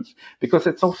revolutions, because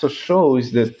it also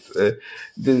shows that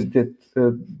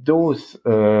those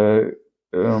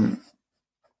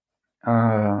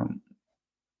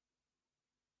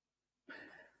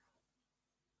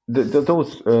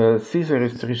those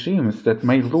Caesarist regimes that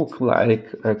may look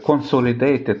like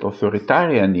consolidated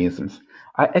authoritarianisms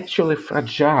are actually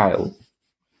fragile.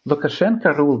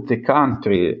 Lukashenko ruled the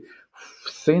country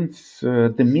since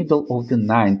the middle of the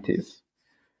 90s.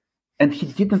 And he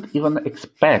didn't even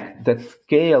expect that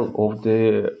scale of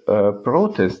the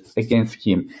protests against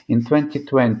him in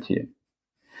 2020.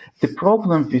 The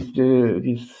problem with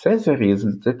Caesarism is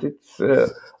that it's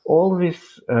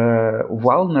always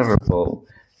vulnerable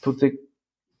to the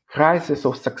crisis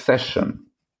of succession.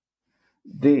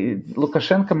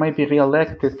 Lukashenko may be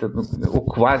re-elected or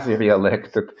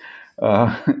quasi-re-elected,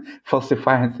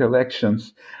 falsifying the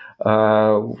elections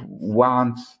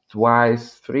once,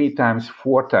 twice, 3 times,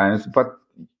 4 times, but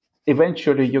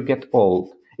eventually you get old.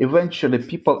 Eventually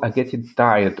people are getting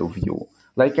tired of you.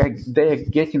 Like they are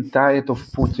getting tired of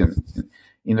Putin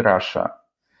in Russia.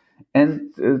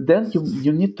 And then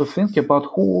you need to think about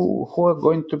who are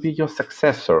going to be your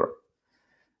successor.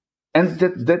 And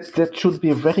that should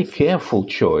be a very careful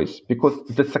choice, because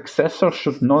the successor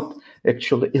should not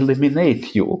actually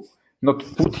eliminate you, not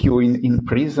put you in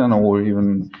prison or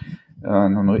even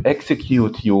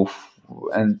execute you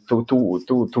and to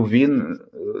win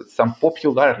some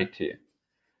popularity.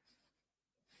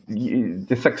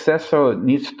 The successor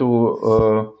needs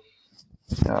to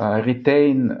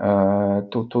retain,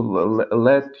 to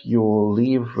let you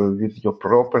live with your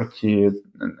property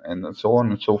and so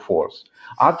on and so forth.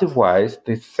 Otherwise,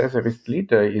 this Caesarist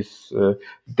leader is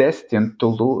destined to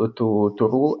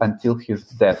rule until his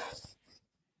death.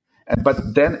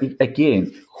 But then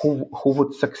again, who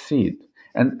would succeed?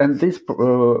 And this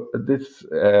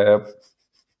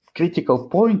critical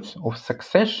points of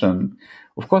succession,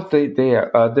 of course, they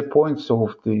are the points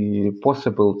of the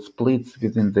possible splits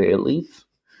within the elites,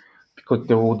 because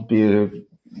there would be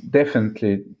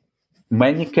definitely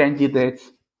many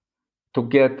candidates to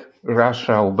get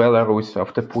Russia or Belarus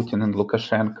after Putin and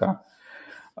Lukashenko.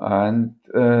 And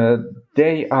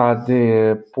they are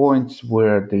the points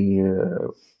where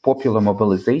the popular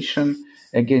mobilization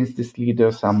against these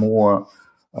leaders are more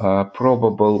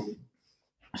probable.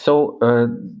 So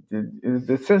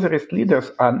the Caesarist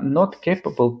leaders are not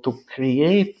capable to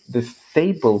create the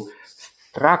stable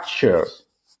structures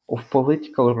of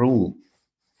political rule.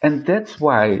 And that's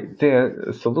why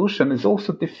their solution is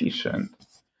also deficient.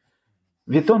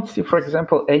 We don't see, for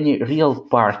example, any real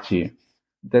party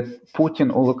that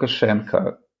Putin or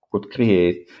Lukashenko could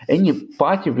create, any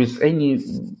party with any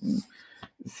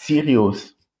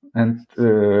serious and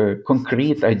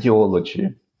concrete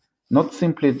ideology. Not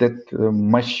simply that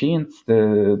machines,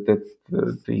 that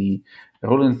the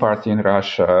ruling party in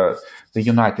Russia, the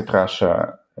United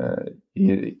Russia,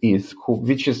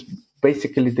 which is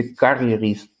basically the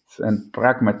careerists and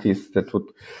pragmatists that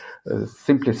would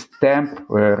simply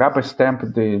rubber stamp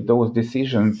those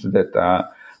decisions that are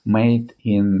made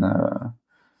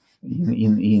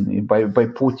by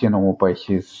Putin or by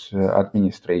his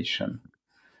administration.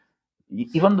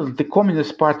 Even the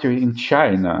Communist Party in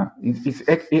China is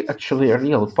actually a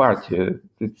real party.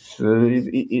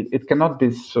 It cannot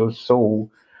be so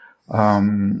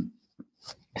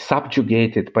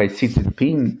subjugated by Xi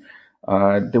Jinping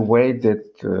the way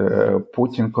that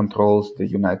Putin controls the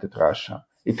United Russia.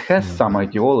 It has some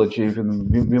ideology.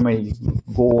 We may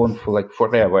go on for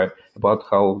forever about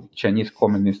how Chinese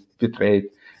communists betrayed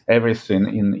everything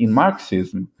in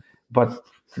Marxism. but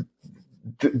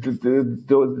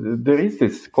there is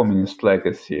this communist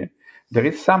legacy. There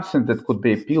is something that could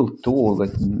be appealed to,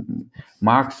 like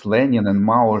Marx, Lenin, and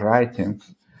Mao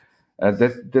writings,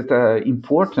 that are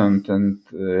important and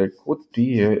could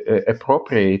be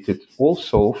appropriated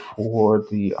also for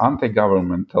the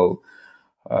anti-governmental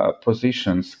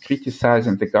positions,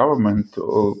 criticizing the government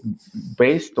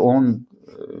based on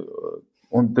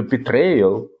the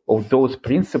betrayal of those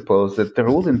principles that the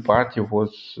ruling party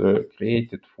was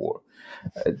created for.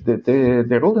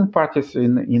 The ruling parties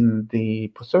in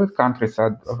the post-Soviet countries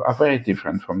are very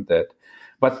different from that.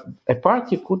 But a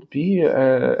party could be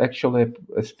actually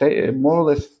a more or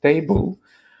less stable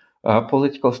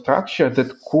political structure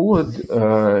that could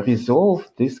resolve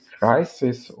this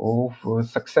crisis of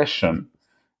succession.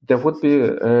 There would be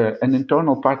an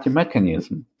internal party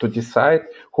mechanism to decide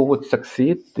who would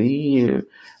succeed the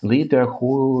leader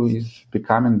who is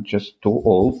becoming just too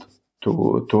old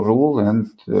to rule and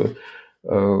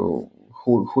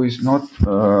who is not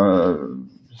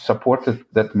supported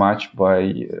that much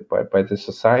by the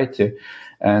society,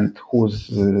 and whose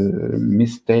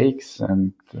mistakes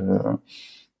and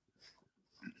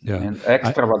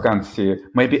extravagancy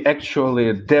may be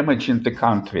actually damaging the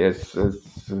country, as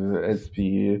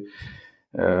we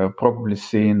probably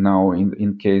see now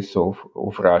in case of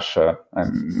Russia.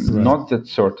 I'm not that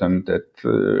certain that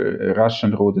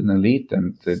Russian ruling elite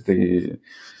and the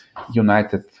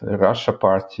United Russia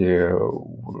Party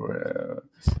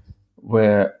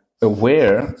were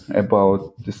aware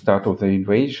about the start of the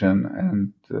invasion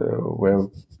and were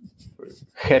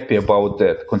happy about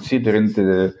that, considering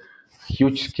the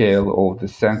huge scale of the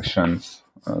sanctions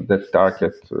that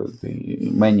target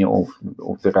many of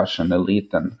the Russian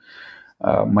elite and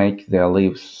make their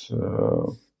lives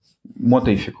more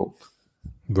difficult.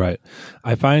 Right.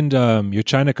 I find your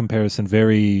China comparison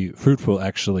very fruitful,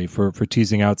 actually, for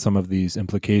teasing out some of these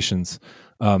implications.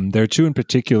 There are two in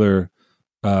particular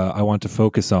I want to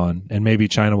focus on, and maybe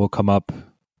China will come up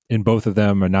in both of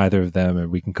them or neither of them, or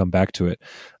we can come back to it.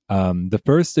 The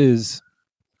first is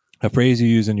a phrase you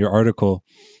use in your article,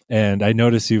 and I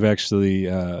notice you've actually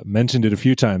mentioned it a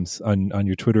few times on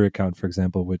your Twitter account, for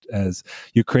example, as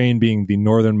Ukraine being the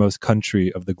northernmost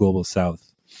country of the global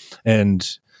south.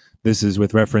 And this is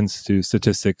with reference to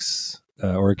statistics,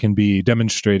 or it can be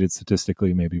demonstrated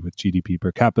statistically, maybe with GDP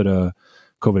per capita,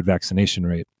 COVID vaccination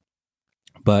rate.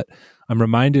 But I'm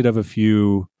reminded of a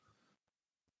few,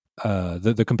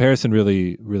 the comparison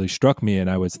really struck me, and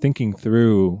I was thinking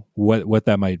through what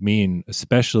that might mean,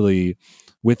 especially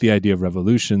with the idea of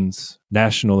revolutions,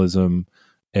 nationalism,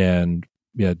 and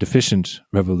deficient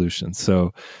revolutions.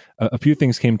 So a few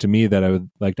things came to me that I would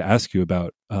like to ask you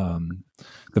about.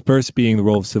 The first being the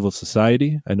role of civil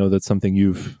society. I know that's something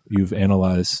you've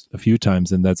analyzed a few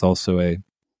times, and that's also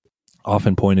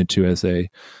often pointed to as a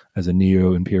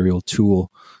neo-imperial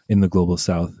tool in the global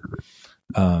south.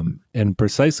 And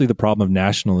precisely the problem of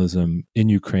nationalism in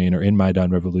Ukraine or in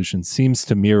Maidan revolution seems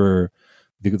to mirror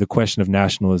the question of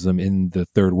nationalism in the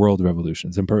third world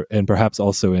revolutions, and perhaps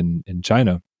also in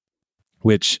China,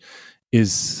 which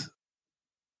is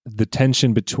the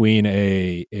tension between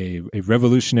a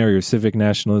revolutionary or civic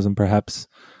nationalism, perhaps,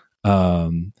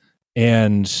 and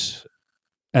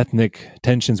ethnic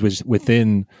tensions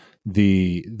within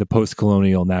the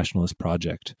post-colonial nationalist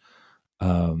project.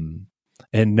 And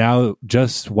now,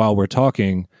 just while we're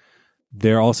talking,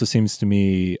 there also seems to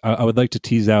me, I would like to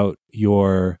tease out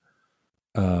your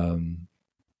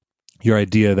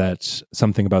idea that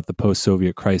something about the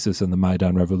post-Soviet crisis and the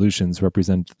Maidan revolutions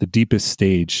represent the deepest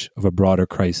stage of a broader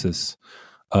crisis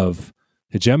of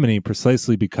hegemony,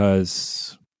 precisely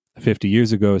because 50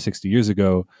 years ago, 60 years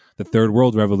ago, the third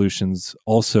world revolutions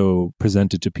also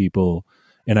presented to people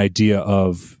an idea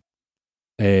of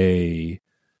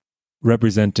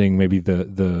representing maybe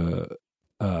the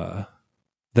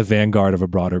vanguard of a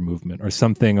broader movement, or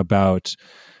something about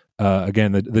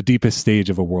again the deepest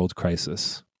stage of a world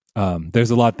crisis.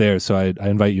 There's a lot there, so I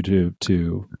invite you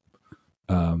to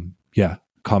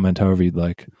comment however you'd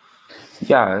like.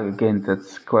 Yeah, again,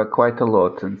 that's quite a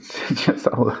lot, and just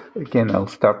I'll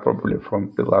start probably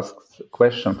from the last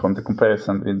question, from the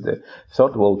comparison with the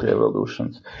third world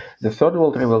revolutions. The third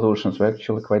world revolutions were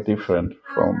actually quite different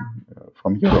from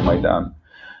Euromaidan,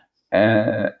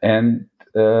 and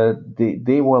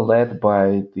they were led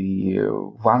by the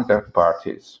vanguard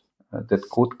parties that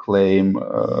could claim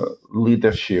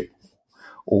leadership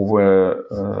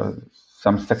over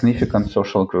some significant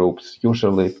social groups,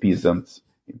 usually peasants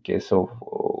in case of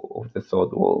the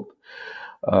third world.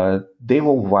 They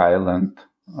were violent.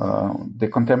 The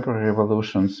contemporary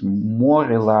revolutions more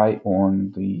rely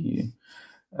on the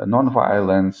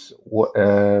non-violence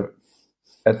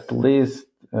at least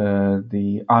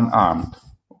the unarmed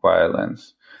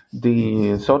violence.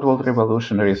 The Third World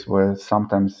revolutionaries were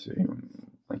sometimes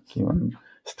even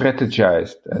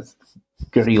strategized as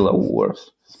guerrilla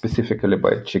wars, specifically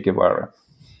by Che Guevara.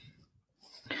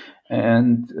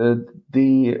 And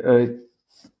they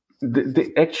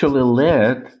actually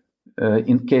led,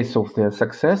 in case of their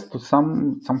success, to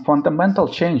some fundamental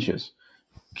changes.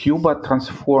 Cuba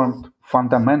transformed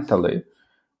fundamentally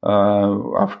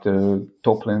after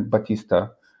toppling Batista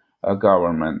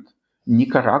government.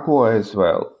 Nicaragua as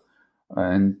well,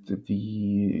 and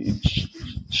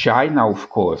China, of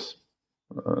course.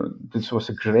 This was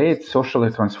a great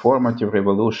socially transformative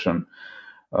revolution,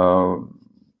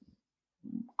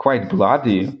 quite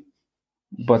bloody,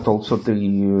 but also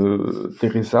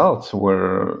the results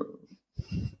were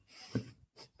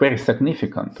very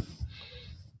significant.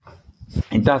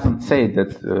 It doesn't say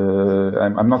that,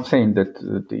 I'm not saying that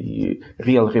the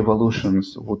real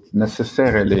revolutions would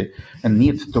necessarily and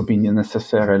need to be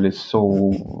necessarily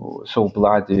so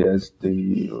bloody as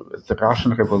the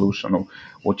Russian Revolution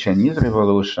or Chinese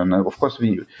Revolution. Of course,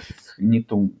 we need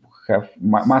to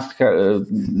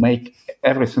make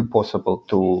everything possible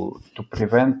to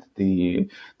prevent the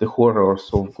horrors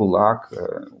of Gulag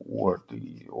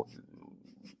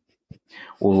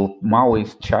or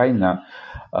Maoist China.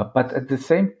 But at the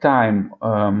same time,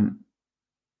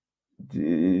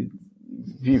 we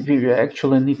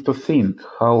actually need to think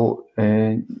how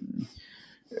a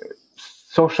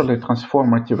socially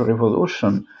transformative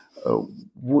revolution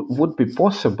would be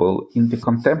possible in the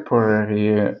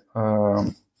contemporary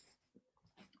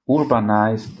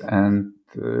urbanized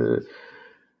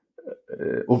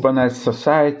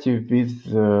society with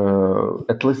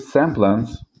at least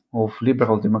semblance of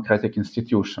liberal democratic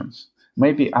institutions.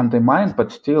 Maybe undermined,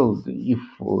 but still, if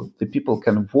the people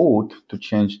can vote to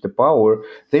change the power,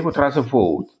 they would rather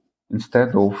vote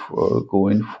instead of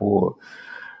going for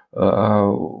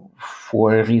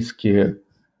a risky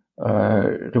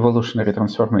revolutionary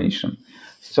transformation.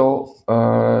 So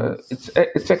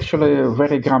it's actually a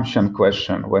very Gramscian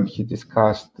question when he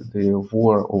discussed the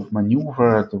war of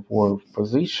maneuver, the war of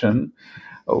position.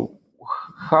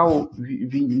 How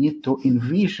we need to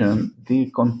envision the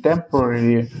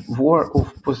contemporary war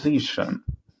of position.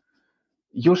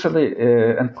 Usually,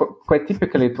 and quite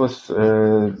typically, it was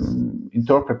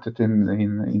interpreted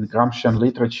in Gramscian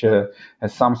literature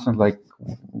as something like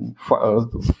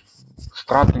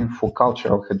struggling for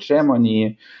cultural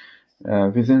hegemony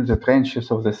within the trenches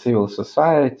of the civil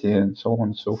society and so on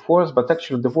and so forth. But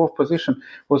actually, the war of position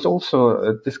was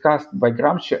also discussed by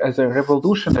Gramsci as a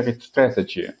revolutionary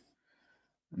strategy.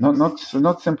 Not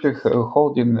simply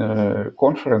holding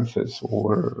conferences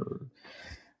or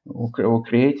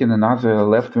creating another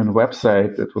left-wing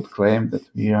website that would claim that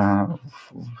we are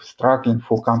struggling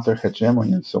for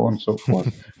counter-hegemony and so on and so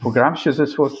forth. For Gramsci,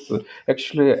 this was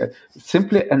actually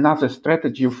simply another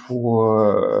strategy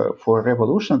for a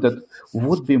revolution that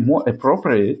would be more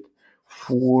appropriate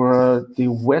for the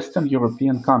Western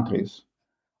European countries.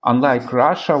 Unlike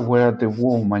Russia, where the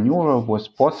war maneuver was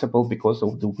possible because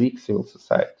of the weak civil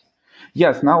society.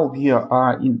 Yes, now we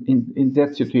are in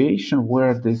that situation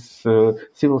where these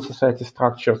civil society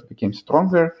structures became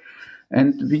stronger,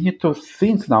 and we need to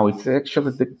think now. It's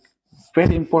actually the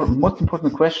very important, most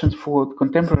important questions for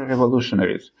contemporary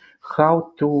revolutionaries: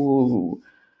 how to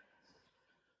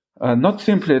not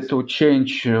simply to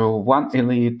change one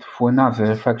elite for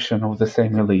another faction of the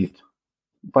same elite,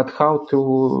 but how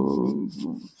to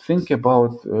think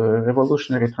about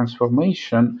revolutionary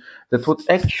transformation that would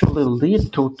actually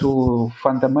lead to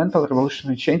fundamental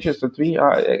revolutionary changes that we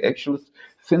are actually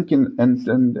thinking and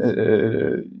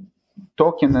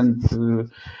talking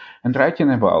and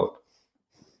writing about.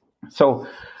 So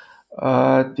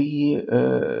that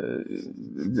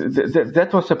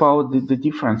was about the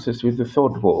differences with the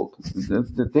Third World.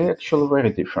 They're actually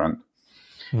very different.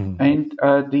 And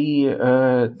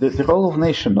the role of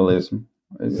nationalism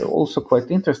is also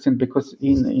quite interesting because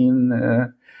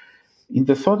in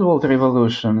the Third World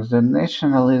Revolution, the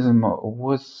nationalism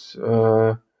was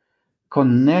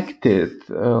connected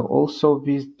also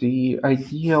with the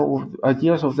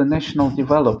ideas of the national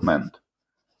development,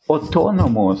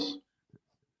 autonomous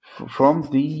from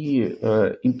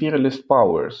the imperialist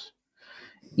powers.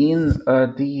 In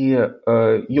the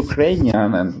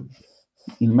Ukrainian and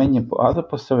in many other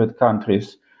post-Soviet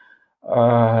countries,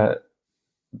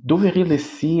 do we really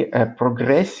see a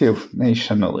progressive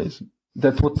nationalism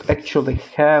that would actually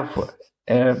have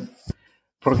a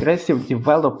progressive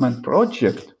development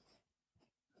project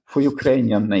for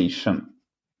Ukrainian nation?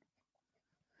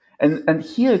 And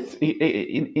here it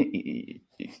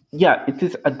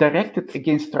is directed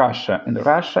against Russia, and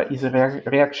Russia is a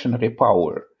reactionary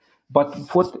power. But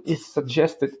what is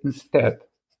suggested instead?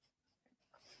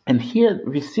 And here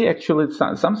we see actually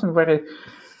something very,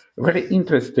 very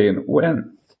interesting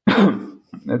when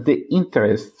the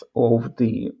interests of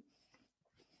the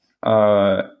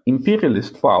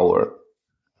imperialist power,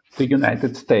 the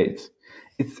United States,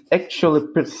 it's actually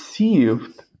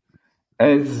perceived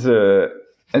as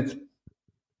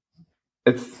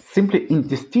simply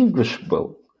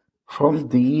indistinguishable from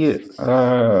the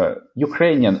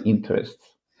Ukrainian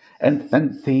interests, and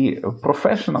the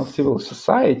professional civil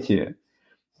society,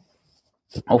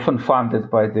 often funded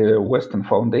by the Western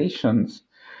foundations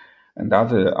and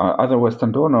other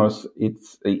Western donors,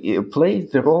 it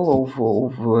plays the role of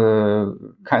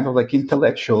kind of like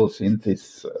intellectuals in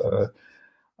this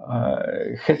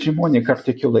hegemonic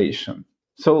articulation.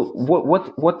 So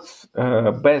what's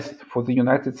best for the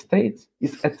United States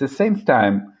is at the same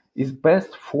time is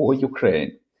best for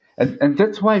Ukraine, and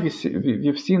that's why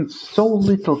we've seen so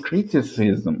little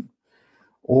criticism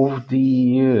of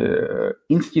the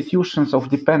institutions of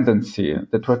dependency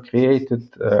that were created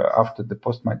after the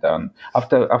post-Maidan,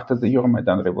 after the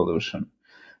Euromaidan revolution,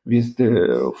 with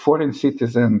the foreign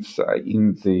citizens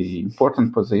in the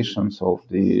important positions of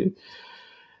the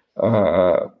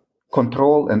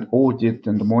control and audit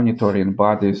and monitoring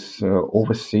bodies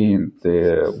overseeing the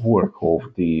work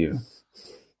of the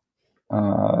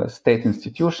state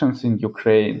institutions in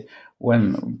Ukraine,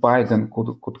 when Biden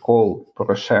could call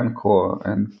Poroshenko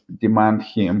and demand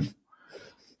him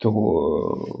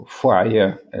to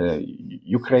fire a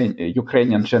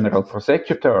Ukrainian general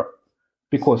prosecutor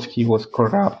because he was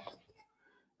corrupt.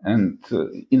 And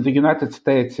in the United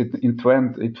States, it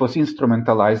was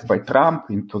instrumentalized by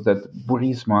Trump into that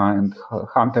Burisma and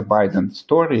Hunter Biden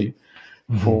story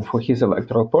for his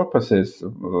electoral purposes.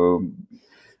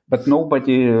 But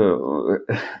nobody,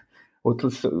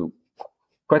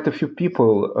 quite a few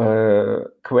people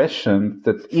questioned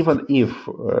that even if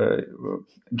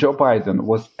Joe Biden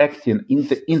was acting in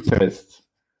the interests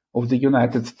of the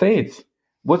United States,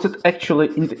 was it actually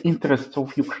in the interests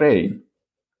of Ukraine?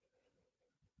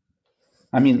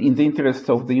 I mean, in the interests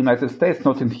of the United States,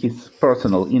 not in his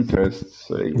personal interests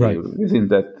within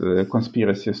that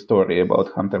conspiracy story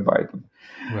about Hunter Biden.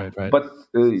 Right. But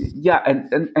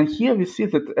and here we see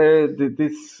that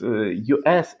this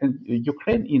U.S. and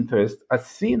Ukraine interests are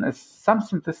seen as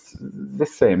something the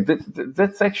same.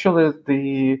 That's actually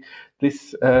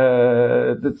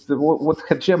what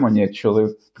hegemony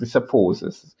actually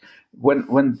presupposes.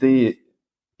 When the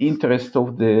interests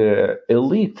of the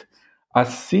elite are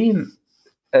seen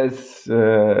as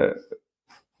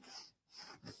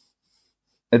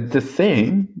at the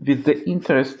same with the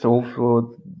interest of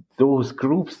those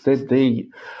groups that they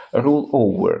rule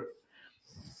over.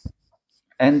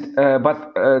 And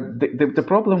but the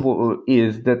problem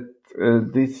is that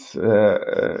this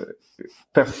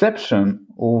perception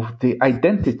of the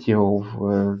identity of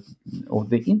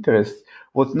the interest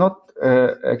was not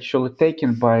actually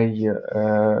taken by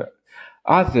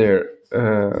other.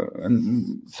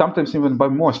 And sometimes even by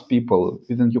most people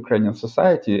within Ukrainian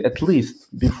society, at least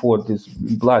before this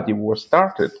bloody war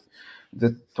started,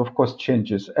 that of course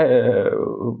changes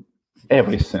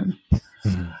everything.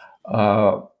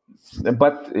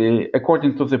 But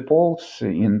according to the polls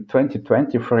in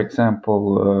 2020, for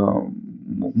example,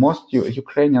 most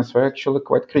Ukrainians were actually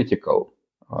quite critical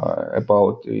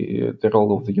about the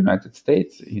role of the United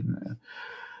States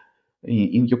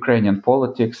in Ukrainian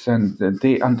politics, and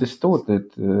they understood that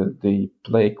they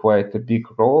play quite a big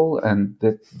role, and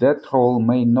that role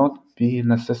may not be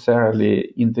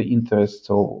necessarily in the interests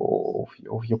of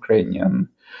Ukrainian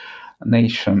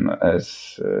nation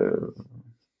as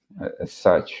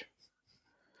such.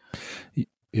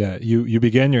 Yeah, you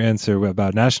began your answer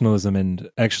about nationalism and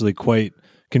actually quite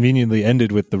conveniently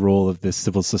ended with the role of this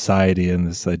civil society and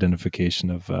this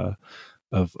identification of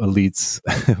elites,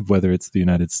 whether it's the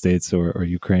United States or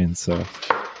Ukraine. So,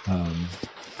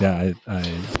 I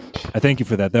thank you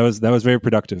for that. That was very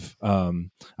productive.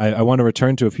 I want to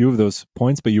return to a few of those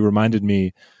points, but you reminded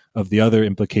me of the other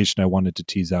implication I wanted to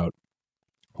tease out,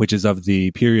 which is of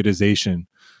the periodization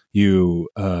you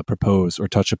propose or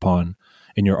touch upon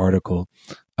in your article.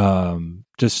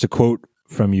 Just to quote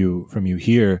from you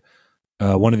here,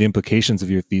 one of the implications of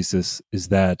your thesis is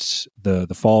that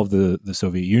the fall of the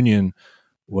Soviet Union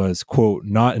was, quote,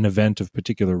 not an event of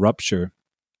particular rupture,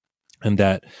 and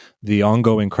that the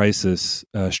ongoing crisis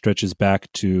stretches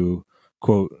back to,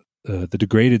 quote, the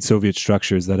degraded Soviet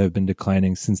structures that have been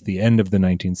declining since the end of the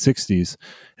 1960s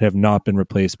and have not been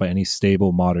replaced by any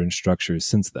stable modern structures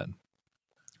since then.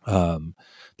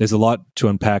 There's a lot to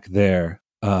unpack there,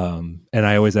 and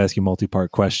I always ask you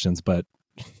multi-part questions, but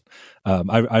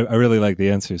I really like the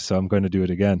answers, so I'm going to do it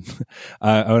again.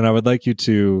 And I would like you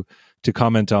to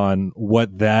comment on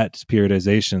what that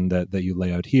periodization that you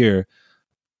lay out here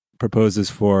proposes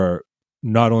for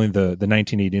not only the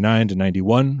 1989 to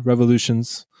 91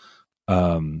 revolutions,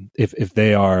 if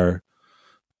they are,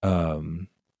 how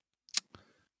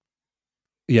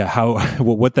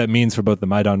what that means for both the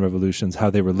Maidan revolutions, how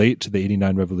they relate to the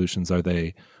 89 revolutions. Are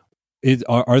they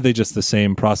just the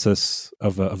same process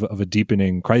of a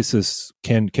deepening crisis?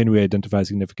 Can we identify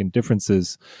significant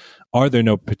differences? Are there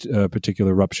no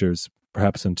particular ruptures,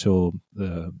 perhaps until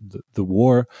the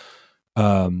war?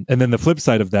 And then the flip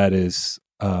side of that is,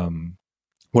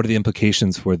 what are the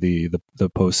implications for the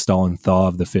post-Stalin thaw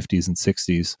of the 50s and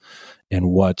 60s? And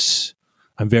what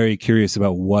I'm very curious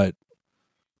about, what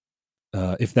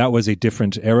if that was a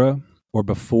different era or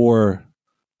before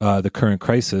the current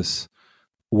crisis,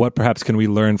 what perhaps can we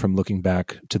learn from looking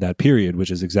back to that period,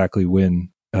 which is exactly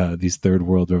when these third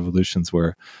world revolutions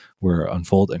were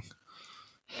unfolding?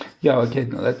 Yeah, okay.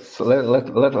 Let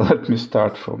me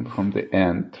start from the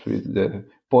end with the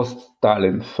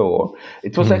post-Stalin thaw.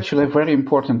 It was actually a very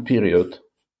important period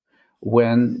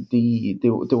when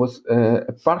there was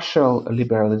a partial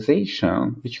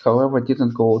liberalization, which, however,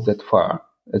 didn't go that far.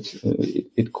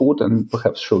 It could and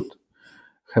perhaps should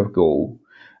have go.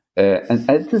 And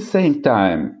at the same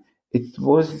time, it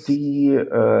was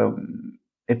a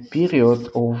period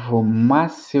of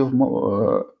massive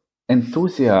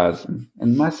enthusiasm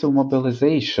and massive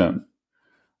mobilization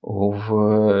of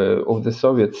the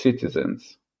Soviet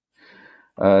citizens.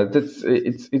 It's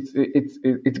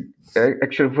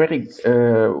actually very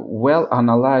well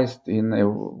analyzed in a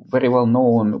very well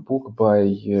known book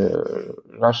by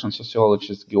Russian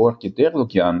sociologist Georgy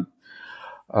Derlugyan,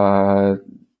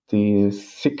 The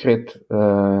Secret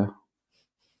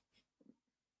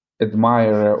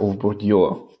Admirer of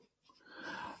Bourdieu,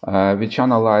 which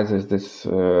analyzes this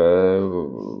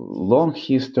long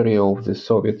history of the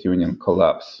Soviet Union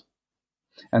collapse.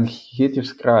 And he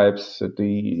describes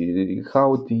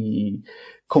how the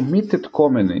committed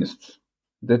communists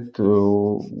that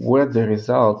were the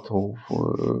result of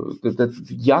that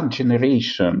young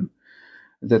generation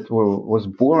that was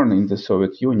born in the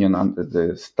Soviet Union under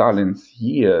the Stalin's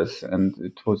years, and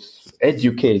it was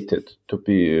educated to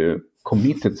be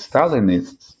committed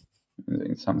Stalinists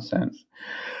in some sense.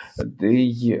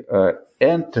 They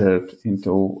entered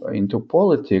into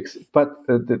politics, but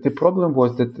the problem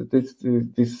was that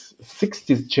this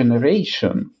 60th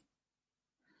generation,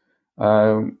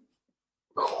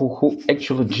 who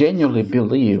actually genuinely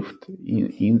believed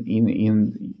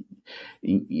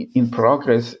in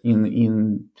progress,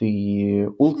 in the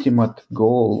ultimate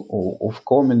goal of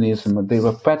communism. They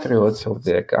were patriots of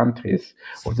their countries,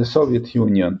 of the Soviet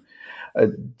Union.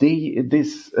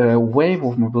 This wave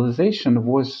of mobilization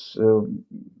was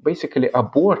basically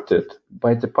aborted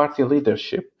by the party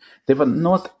leadership. They were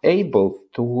not able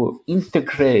to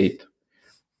integrate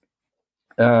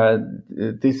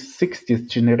this 60th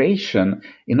generation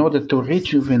in order to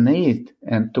rejuvenate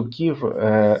and to give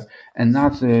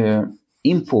another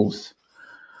impulse,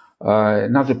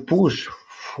 another push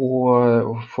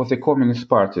for the communist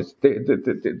parties.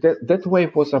 That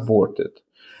wave was aborted.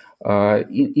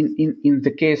 In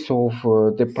the case of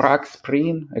the Prague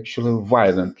Spring, actually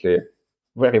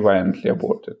very violently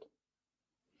aborted.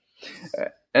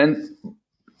 And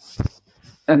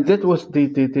that was the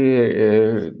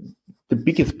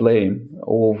biggest blame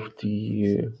of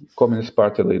the Communist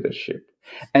Party leadership.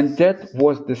 And that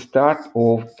was the start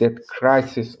of that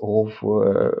crisis of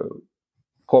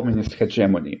communist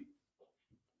hegemony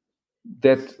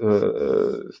that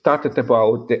started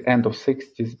about the end of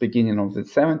 60s, beginning of the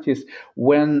 70s,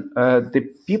 when the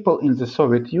people in the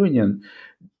Soviet Union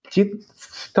did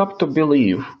stop to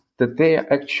believe that they are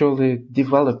actually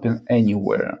developing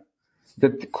anywhere,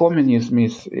 that communism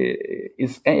is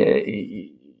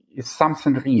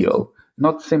something real,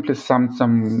 not simply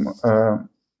some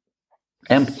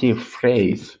empty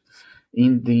phrase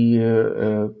in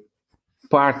the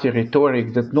party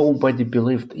rhetoric that nobody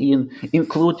believed in,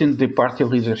 including the party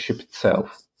leadership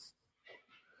itself.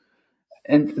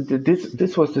 And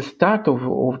this was the start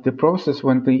of the process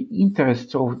when the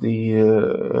interests of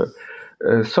the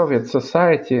Soviet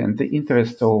society and the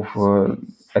interest of,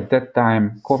 at that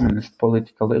time, communist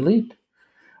political elite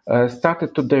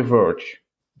started to diverge.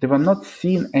 They were not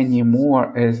seen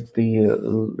anymore as the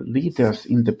leaders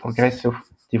in the progressive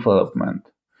development.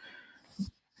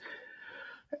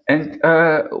 And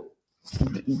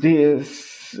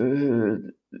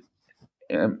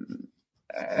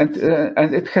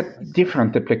and it had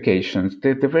different applications.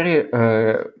 The very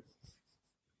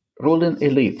ruling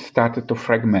elite started to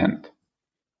fragment.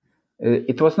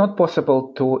 It was not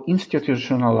possible to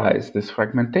institutionalize this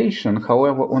fragmentation.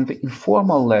 However, on the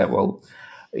informal level,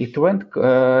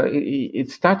 it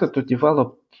started to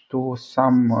develop to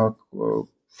some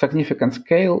significant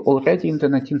scale already in the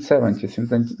 1970s, in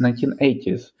the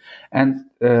 1980s. And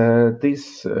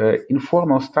these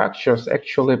informal structures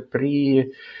actually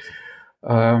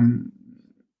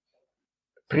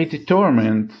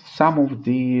predetermined some of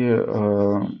the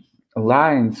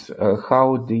lines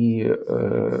how the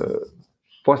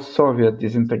post-Soviet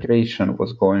disintegration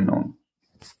was going on.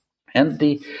 And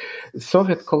the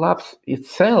Soviet collapse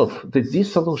itself, the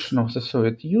dissolution of the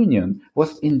Soviet Union,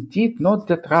 was indeed not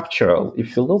that ruptural.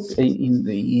 If you look in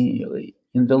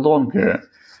the longer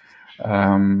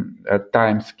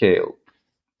time scale,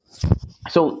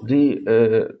 so the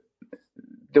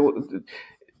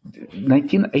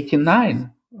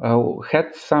 1989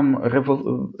 had some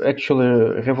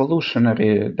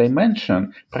revolutionary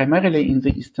dimension, primarily in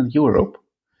the Eastern Europe.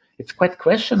 It's quite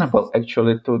questionable,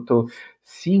 actually, to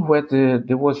see whether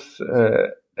there was a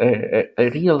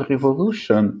real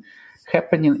revolution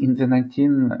happening in the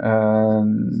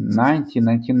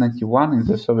 1991 in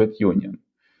the Soviet Union.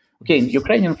 Okay, in the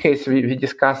Ukrainian case, we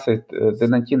discussed it, the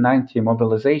 1990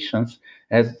 mobilizations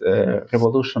as a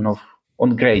revolution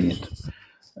on granite.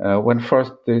 When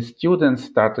first the students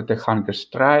started a hunger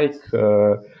strike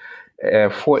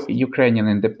for Ukrainian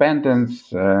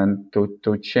independence and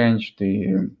to change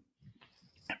the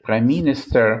prime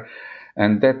minister,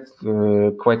 and that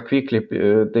quite quickly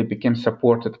they became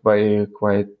supported by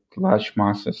quite large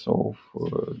masses of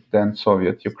then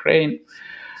Soviet Ukraine,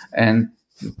 and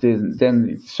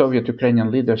then Soviet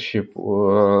Ukrainian leadership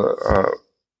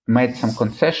made some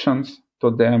concessions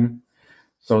to them.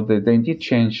 So they indeed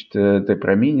changed the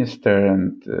prime minister,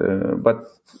 but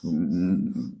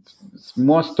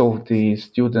most of the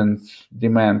students'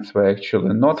 demands were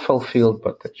actually not fulfilled,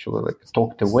 but actually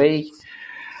talked away.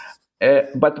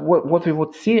 But what we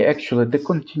would see actually the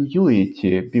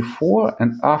continuity before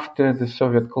and after the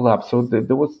Soviet collapse. So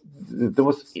there was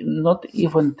not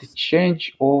even the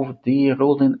change of the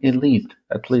ruling elite,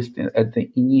 at least in the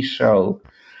initial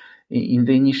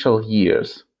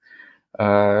years.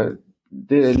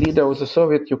 The leader of the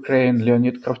Soviet Ukraine,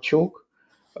 Leonid Kravchuk,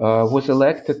 was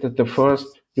elected as the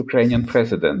first Ukrainian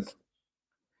president.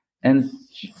 And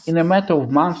in a matter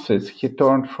of months, he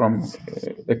turned from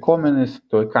a communist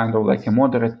to a kind of like a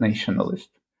moderate nationalist.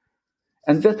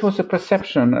 And that was a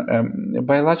perception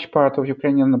by a large part of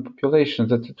Ukrainian population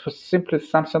that it was simply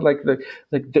something like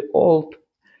the old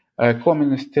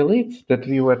communist elites that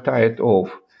we were tired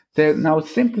of. They're now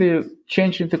simply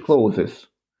changing the clothes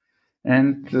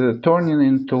and turning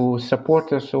into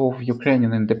supporters of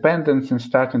Ukrainian independence and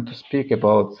starting to speak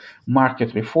about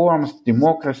market reforms,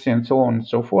 democracy, and so on and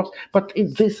so forth. But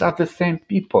these are the same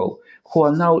people who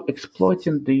are now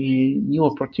exploiting the new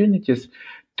opportunities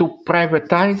to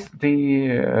privatize the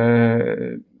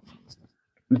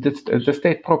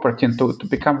state property and to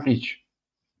become rich.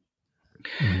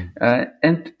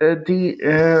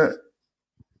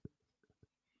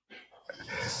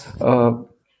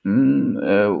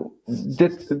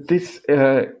 This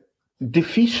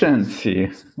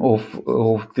deficiency of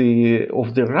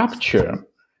the rupture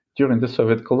during the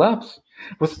Soviet collapse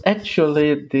was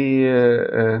actually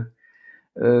the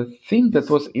thing that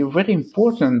was very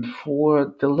important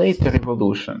for the later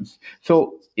revolutions.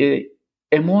 So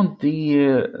among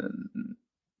the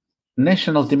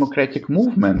national democratic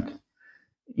movement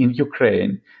in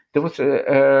Ukraine, there was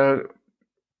a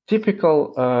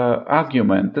typical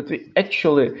argument that we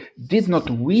actually did not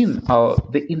win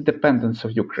the independence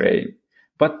of Ukraine,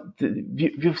 but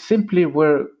we've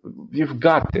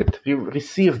got it, we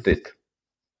received it.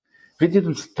 We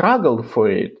didn't struggle for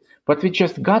it, but we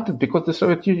just got it because the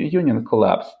Soviet Union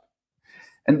collapsed.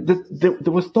 And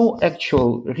there was no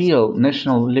actual real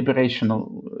national liberation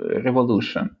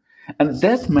revolution. And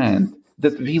that meant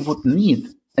that we would need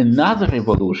another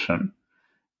revolution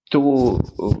to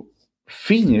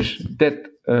finish that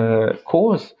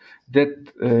course that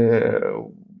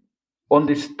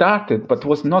only started but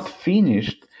was not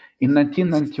finished in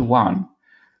 1991.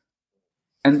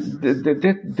 And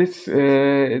this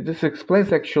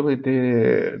explains actually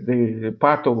the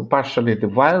partially the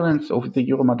violence of the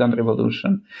Euromaidan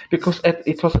revolution, because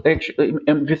it was actually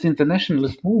within the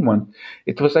nationalist movement,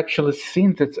 it was actually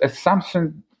seen as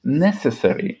something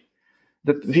necessary,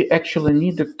 that we actually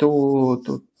needed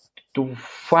to to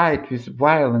fight with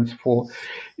violence for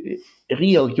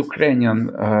real Ukrainian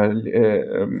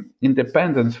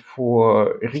independence,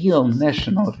 for real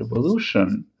national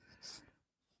revolution.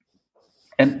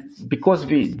 And because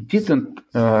we didn't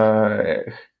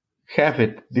have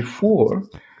it before,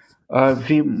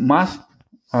 we must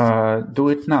do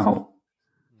it now.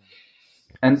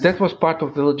 And that was part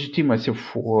of the legitimacy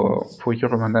for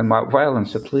European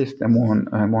violence, at least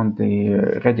among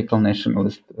the radical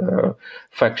nationalist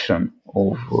faction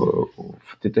of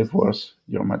the diverse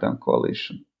Euromaidan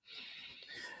coalition.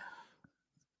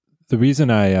 The reason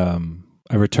I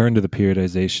return to the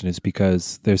periodization is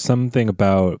because there's something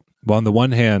about, well, on the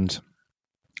one hand,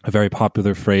 a very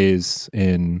popular phrase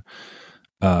in,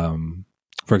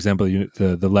 for example,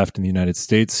 the left in the United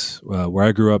States, where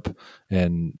I grew up,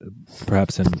 and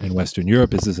perhaps in Western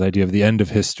Europe, is this idea of the end of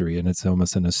history. And it's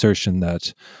almost an assertion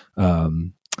that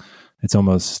it's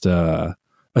almost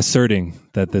asserting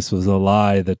that this was a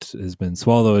lie that has been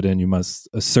swallowed, and you must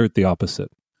assert the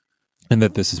opposite. And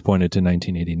that this is pointed to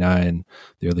 1989,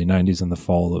 the early 90s, and the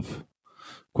fall of,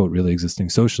 quote, really existing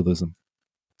socialism.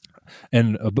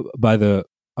 And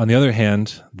on the other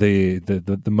hand, the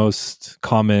most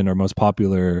common or most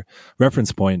popular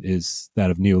reference point is that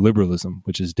of neoliberalism,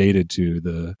 which is dated to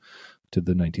the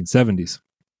 1970s.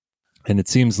 And it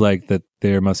seems like that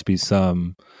there must be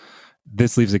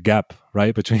this leaves a gap,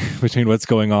 right, between what's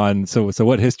going on. So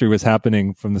what history was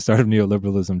happening from the start of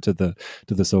neoliberalism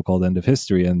to the so-called end of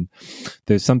history. And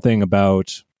there's something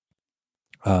about,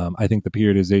 I think, the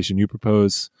periodization you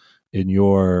propose in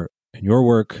your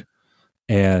work,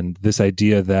 and this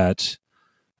idea that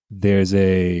there's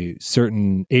a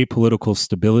certain apolitical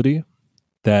stability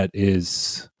that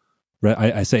is,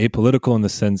 I say apolitical in the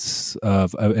sense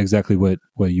of exactly what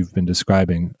you've been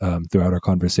describing throughout our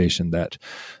conversation, that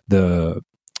the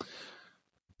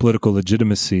political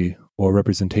legitimacy or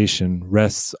representation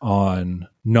rests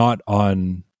not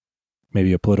on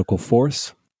maybe a political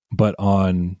force, but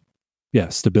on,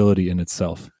 stability in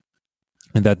itself.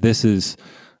 And that this is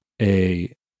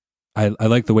I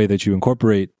like the way that you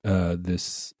incorporate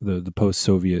the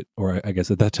post-Soviet, or I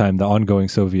guess at that time, the ongoing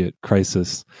Soviet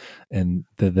crisis and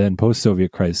the then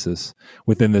post-Soviet crisis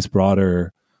within this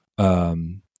broader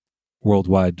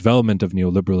worldwide development of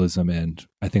neoliberalism, and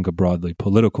I think a broadly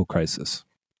political crisis.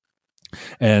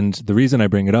 And the reason I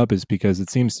bring it up is because it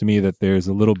seems to me that there's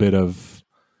a little bit of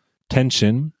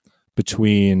tension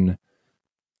between,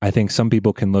 I think some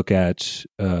people can look at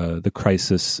the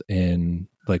crisis in,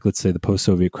 like, let's say the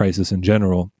post-Soviet crisis in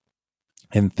general,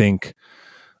 and think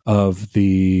of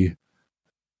the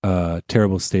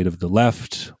terrible state of the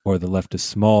left, or the left is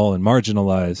small and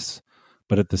marginalized.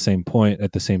 But at the same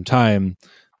time,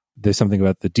 there's something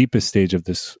about the deepest stage of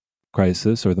this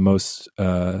crisis, or the most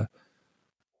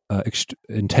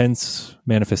intense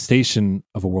manifestation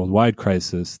of a worldwide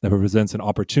crisis, that represents an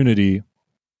opportunity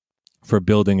for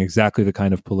building exactly the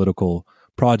kind of political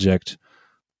project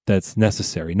that's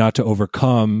necessary, not to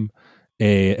overcome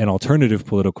an alternative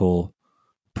political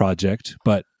project,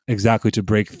 but exactly to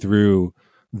break through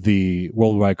the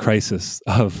worldwide crisis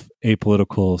of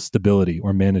apolitical stability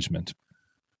or management.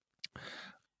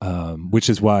 Which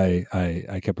is why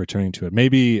I kept returning to it.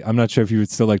 Maybe, I'm not sure if you would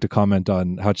still like to comment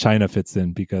on how China fits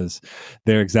in, because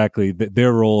their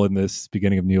role in this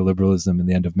beginning of neoliberalism and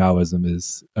the end of Maoism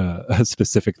is a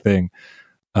specific thing.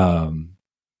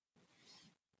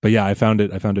 But yeah, I found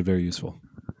it very useful.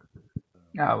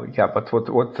 But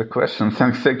what's the question?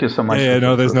 Thank you so much.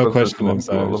 No, there's no question. I'm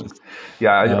sorry.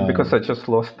 Because I just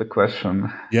lost the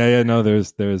question. No,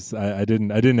 there's I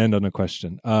didn't end on a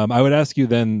question. I would ask you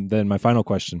then my final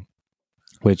question,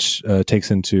 which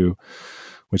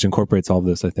incorporates all of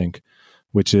this, I think,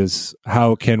 which is,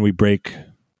 how can we break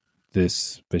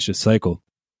this vicious cycle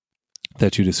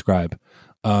that you describe?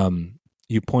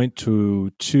 You point to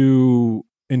two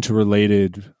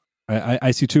interrelated.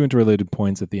 I see two interrelated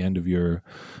points at the end of your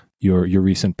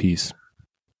recent piece.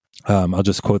 I'll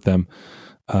just quote them.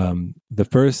 The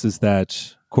first is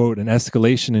that, quote, an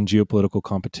escalation in geopolitical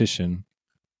competition.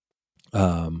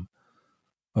 You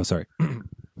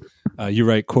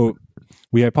write, quote,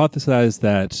 we hypothesize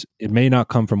that it may not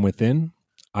come from within,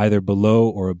 either below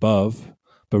or above,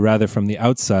 but rather from the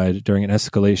outside during an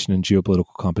escalation in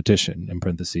geopolitical competition, in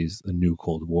parentheses, the new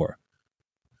Cold War.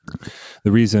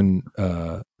 The reason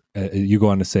you go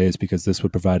on to say is because this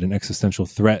would provide an existential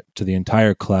threat to the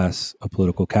entire class of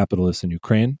political capitalists in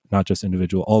Ukraine, not just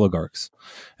individual oligarchs,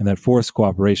 and that forced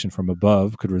cooperation from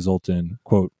above could result in,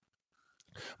 quote,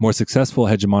 more successful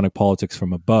hegemonic politics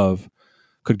from above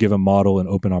could give a model and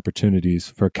open opportunities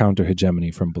for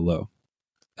counter-hegemony from below,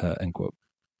 end quote.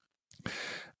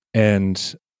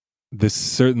 And this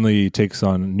certainly takes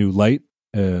on new light,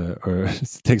 or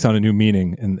takes on a new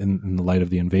meaning in the light of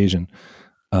the invasion.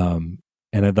 And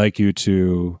I'd like you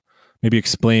to maybe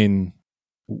explain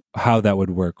how that would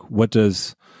work. What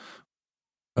does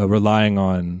relying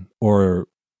on or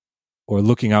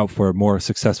looking out for more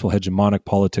successful hegemonic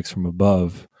politics from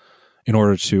above in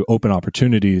order to open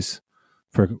opportunities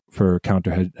for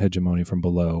counter hegemony from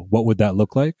below, what would that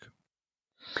look like?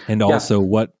 And also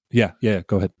go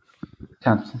ahead.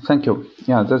 Yeah, thank you.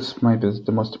 Yeah, that's maybe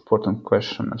the most important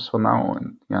question for now,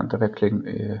 and directly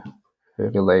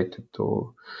related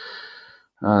to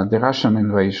the Russian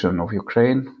invasion of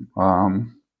Ukraine.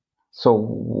 So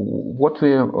what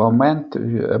we meant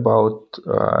about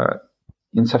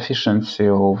insufficiency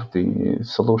of the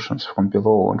solutions from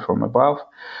below and from above,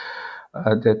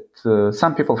 that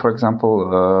some people, for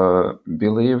example,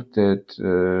 believe that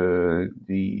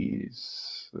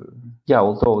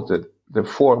although the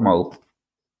formal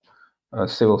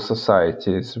civil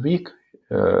society is weak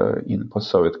in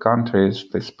post-Soviet countries,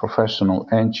 these professional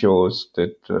NGOs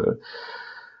that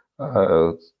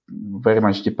very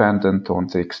much dependent on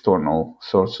the external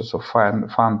sources of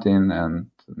funding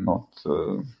and not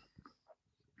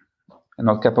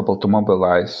capable to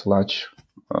mobilize large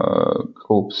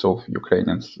groups of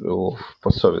Ukrainians, of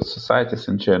post-Soviet societies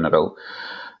in general,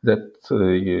 that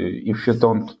if you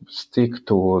don't stick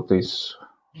to these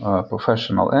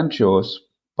professional NGOs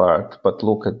part, but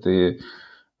look at the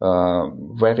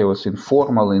various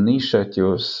informal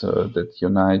initiatives that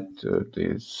unite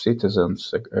the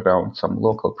citizens around some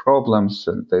local problems,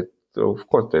 and that, of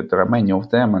course, there are many of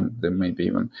them, and there may be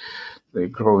even a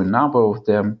growing number of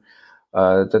them,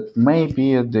 that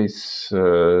maybe this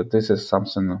is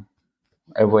something,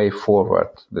 a way forward,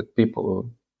 that people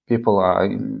are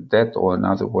in that or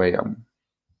another way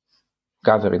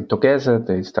gathering together,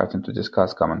 they starting to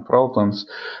discuss common problems,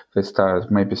 they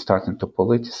starting to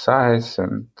politicize,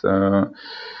 and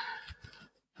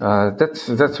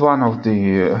that's one of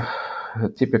the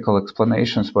typical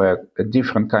explanations where a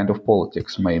different kind of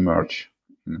politics may emerge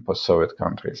in post-Soviet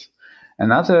countries.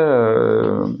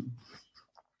 Another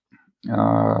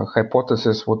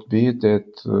hypothesis would be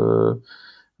that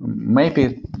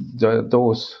maybe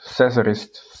those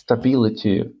Caesarist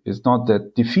stability is not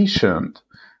that deficient,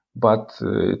 but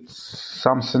it's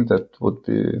something that would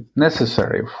be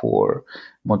necessary for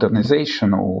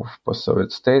modernization of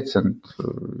post-Soviet states, and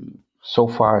so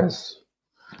far as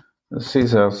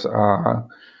Caesars are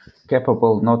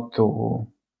capable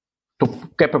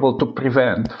to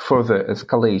prevent further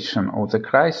escalation of the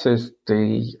crisis,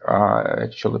 they are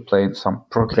actually playing some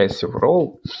progressive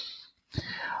role.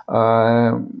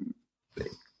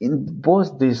 In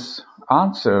both these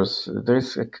answers, there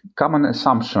is a common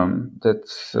assumption that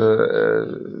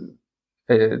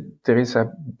there is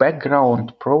a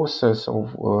background process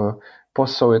of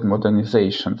post-Soviet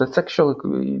modernization. That's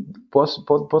actually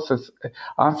both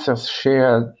answers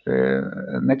share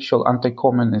an actual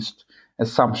anti-communist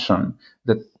assumption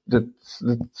that the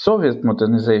Soviet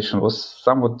modernization was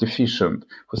somewhat deficient,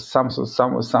 was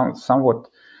somewhat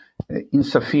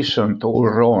insufficient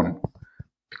or wrong,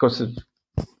 because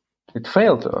it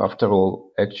failed after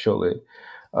all, actually.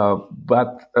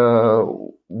 But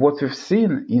what we've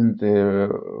seen in the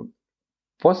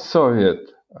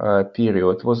post-Soviet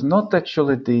period was not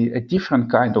actually a different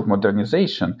kind of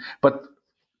modernization, but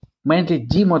mainly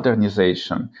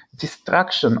demodernization,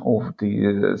 destruction of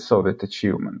the Soviet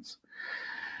achievements.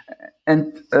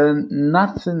 And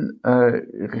nothing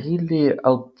really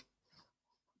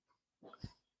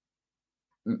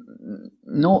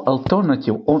no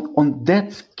alternative on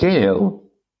that scale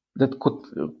that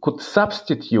could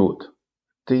substitute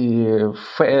the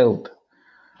failed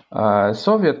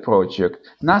Soviet project.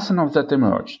 Nothing of that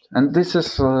emerged, and this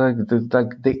is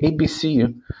the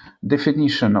ABC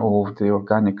definition of the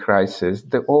organic crisis.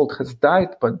 The old has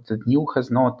died, but the new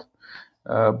has not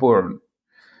born.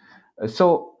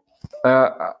 So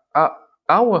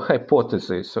our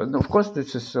hypothesis, and of course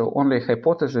this is only a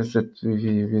hypothesis that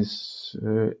we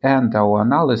end our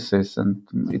analysis, and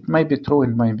it may be true,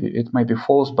 and it may be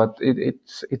false, but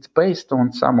it's based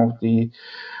on some of the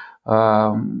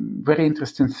very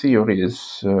interesting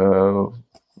theories that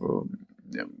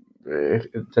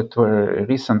were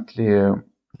recently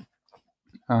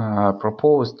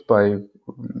proposed by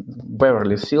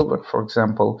Beverly Silver, for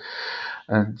example,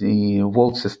 the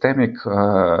world systemic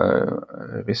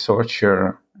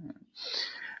researcher,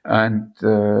 and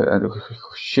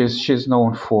she's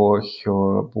known for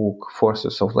her book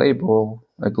Forces of Labor,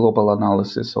 a global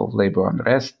analysis of labor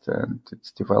unrest and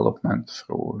its development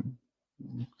through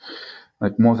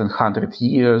like more than 100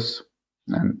 years,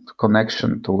 and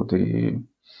connection to the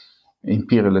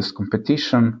imperialist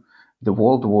competition, the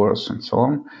world wars, and so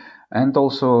on. And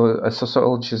also a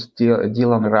sociologist,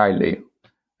 Dylan Riley,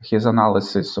 his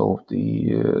analysis of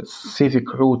the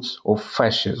civic roots of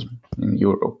fascism in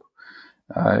Europe.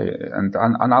 And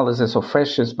an analysis of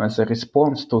fascism as a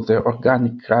response to the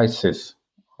organic crisis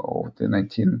of the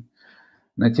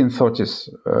 1930s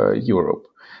Europe.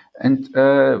 And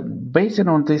based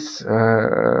on these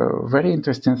very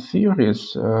interesting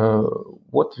theories,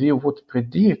 what we would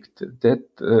predict that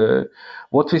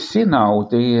what we see now,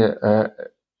 the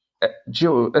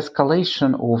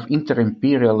escalation of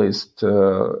inter-imperialist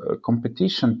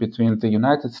competition between the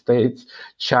United States,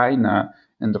 China,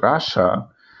 and Russia.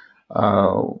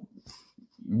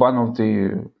 One of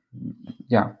the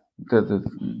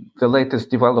latest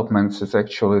developments is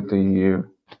actually the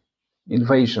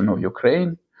invasion of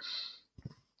Ukraine.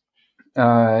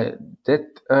 That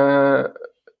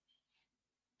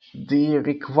the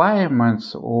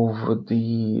requirements of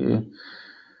the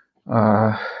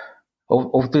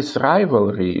of this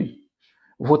rivalry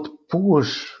would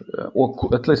push,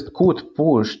 or at least could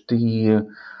push, the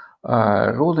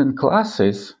ruling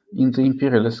classes in the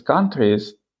imperialist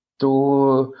countries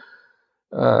to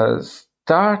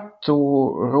start to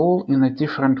rule in a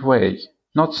different way.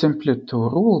 Not simply to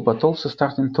rule, but also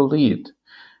starting to lead.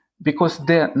 Because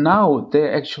they're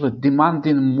actually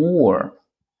demanding more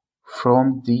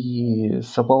from the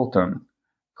subaltern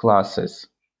classes.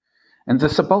 And the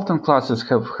subaltern classes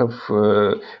have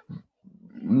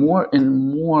more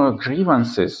and more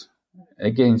grievances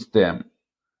against them.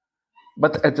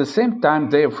 But at the same time,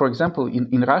 they, for example,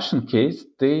 in Russian case,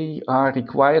 they are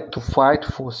required to fight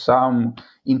for some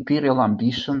imperial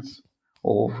ambitions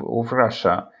of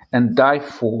Russia and die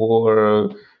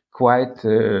for quite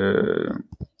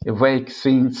vague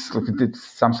things,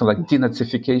 something like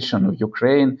denazification of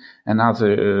Ukraine and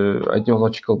other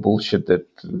ideological bullshit that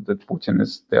Putin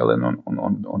is telling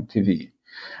on TV.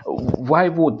 Why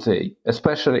would they?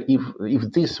 Especially if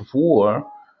this war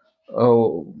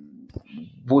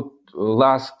would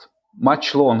last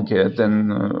much longer than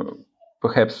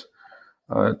perhaps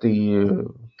the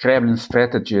Kremlin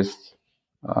strategists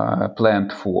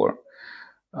planned for.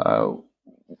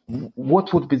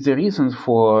 What would be the reason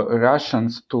for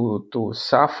Russians to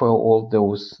suffer all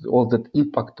that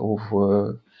impact of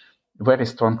very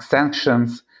strong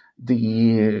sanctions,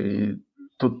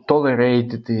 to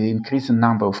tolerate the increasing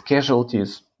number of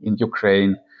casualties in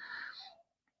Ukraine?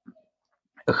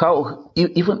 How,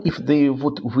 even if they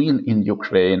would win in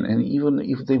Ukraine, and even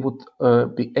if they would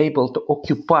be able to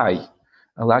occupy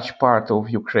a large part of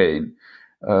Ukraine,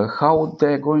 how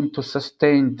they're going to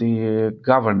sustain the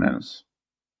governance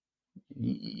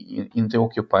in the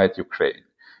occupied Ukraine,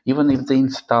 even if they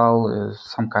install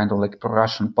some kind of like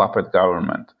pro-Russian puppet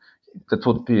government, that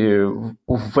would be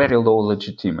of very low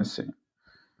legitimacy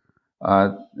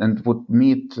and would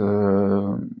meet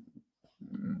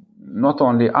not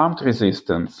only armed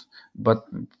resistance, but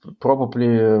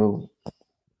probably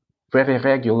very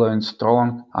regular and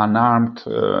strong unarmed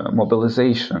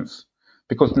mobilizations.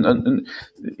 Because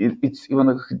it's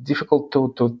even difficult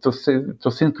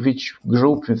to think which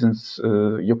group within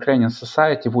Ukrainian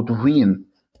society would win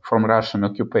from Russian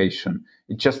occupation.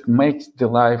 It just makes the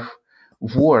life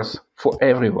worse for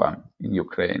everyone in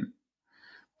Ukraine.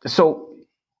 So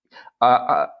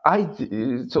our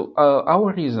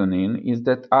reasoning is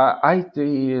that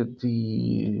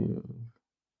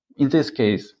in this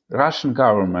case, Russian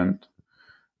government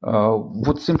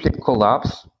would simply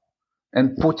collapse,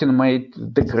 and Putin made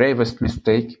the gravest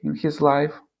mistake in his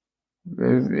life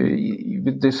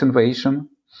with this invasion,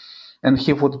 and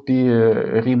he would be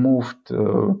removed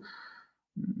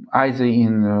either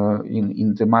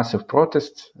in the massive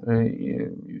protests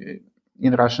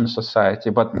in Russian society,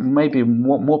 but maybe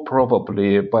more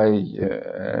probably by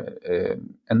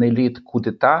an elite coup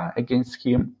d'etat against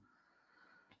him,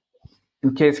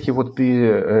 in case he would be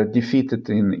defeated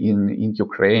in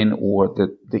Ukraine, or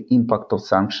that the impact of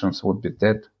sanctions would be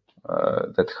that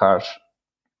harsh.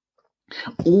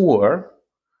 Or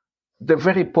the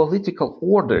very political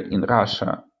order in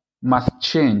Russia must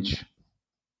change,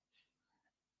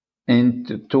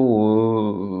 and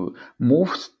to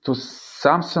move to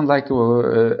something like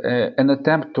an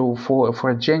attempt for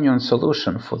a genuine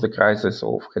solution for the crisis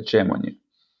of hegemony,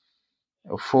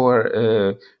 for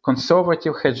a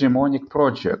conservative hegemonic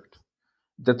project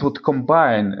that would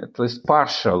combine, at least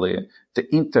partially, the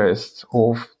interests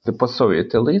of the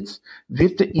post-Soviet elites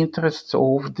with the interests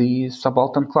of the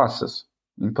subaltern classes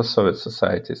in post-Soviet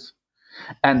societies.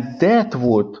 And that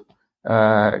would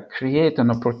create an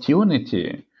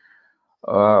opportunity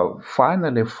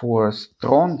finally for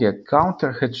stronger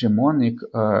counter-hegemonic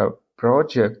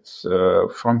projects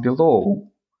from below,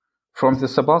 from the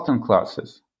subaltern classes.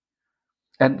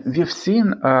 And we've seen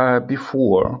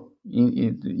before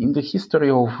in the history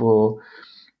of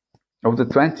the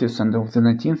 20th and of the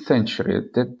 19th century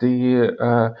that the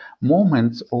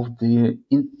moments of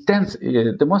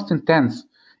the most intense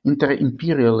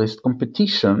inter-imperialist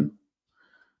competition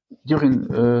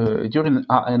during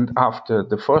and after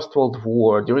the First World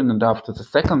War, during and after the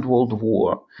Second World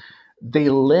War, they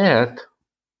led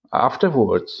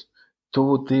afterwards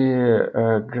to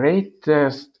the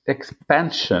greatest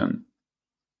expansion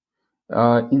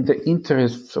in the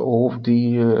interests of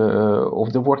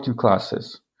the working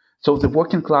classes. So the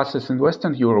working classes in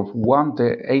Western Europe won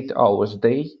the 8 hours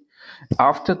day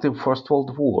after the First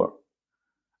World War,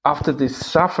 after they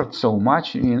suffered so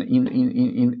much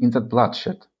in that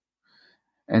bloodshed.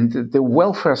 And the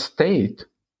welfare state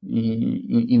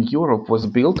in Europe was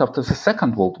built after the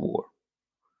Second World War.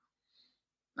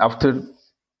 After,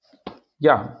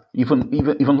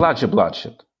 even larger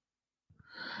bloodshed.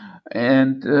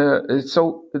 And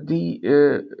so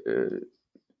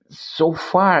so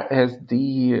far as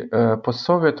the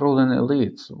post-Soviet ruling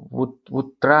elites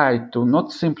would try to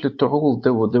not simply to rule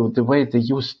the way they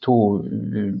used to,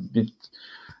 with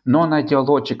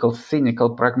non-ideological, cynical,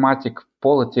 pragmatic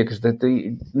politics that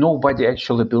nobody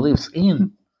actually believes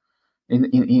in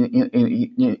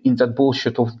that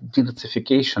bullshit of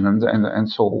denazification and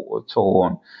so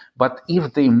on. But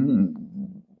if they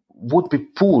would be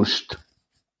pushed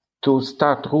to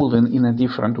start ruling in a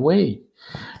different way,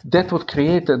 that would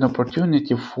create an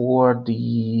opportunity for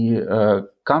the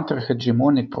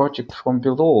counter-hegemonic project from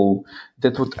below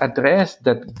that would address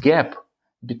that gap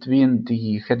between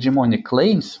the hegemonic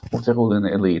claims of the ruling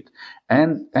elite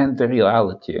and the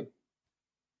reality.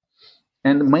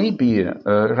 And maybe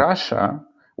Russia,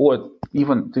 or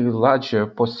even the larger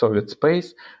post-Soviet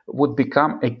space, would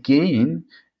become again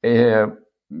a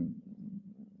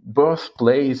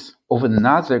birthplace of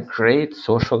another great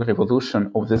social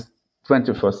revolution of the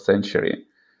 21st century,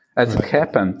 as it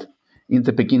happened in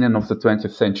the beginning of the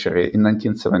 20th century in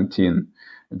 1917,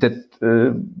 that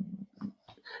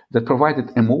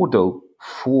provided a model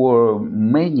for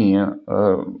many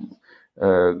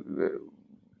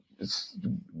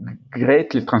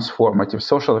greatly transformative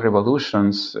social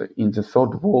revolutions in the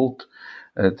Third World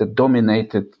that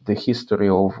dominated the history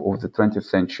of the 20th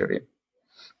century.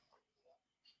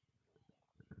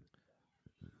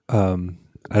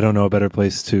 I don't know a better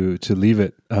place to leave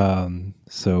it.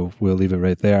 So we'll leave it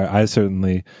right there. I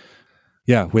certainly,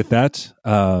 with that,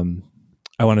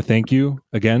 I want to thank you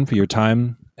again for your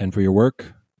time and for your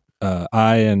work.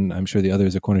 I, and I'm sure the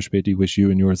others at Cornish Beti, wish you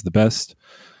and yours the best.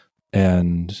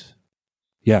 And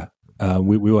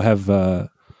we will have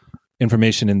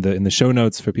information in the show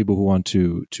notes for people who want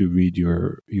to read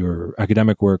your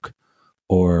academic work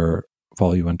or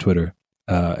follow you on Twitter.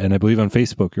 And I believe on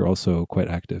Facebook you're also quite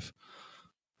active.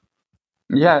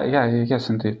 Yes,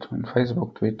 indeed, on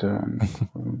Facebook, Twitter, and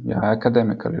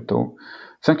academically too.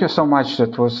 Thank you so much.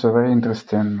 That was a very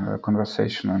interesting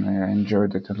conversation, and I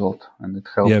enjoyed it a lot, and it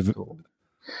helped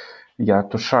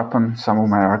to sharpen some of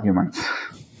my arguments.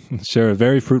 Sure,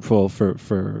 very fruitful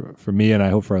for me, and I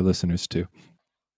hope for our listeners too.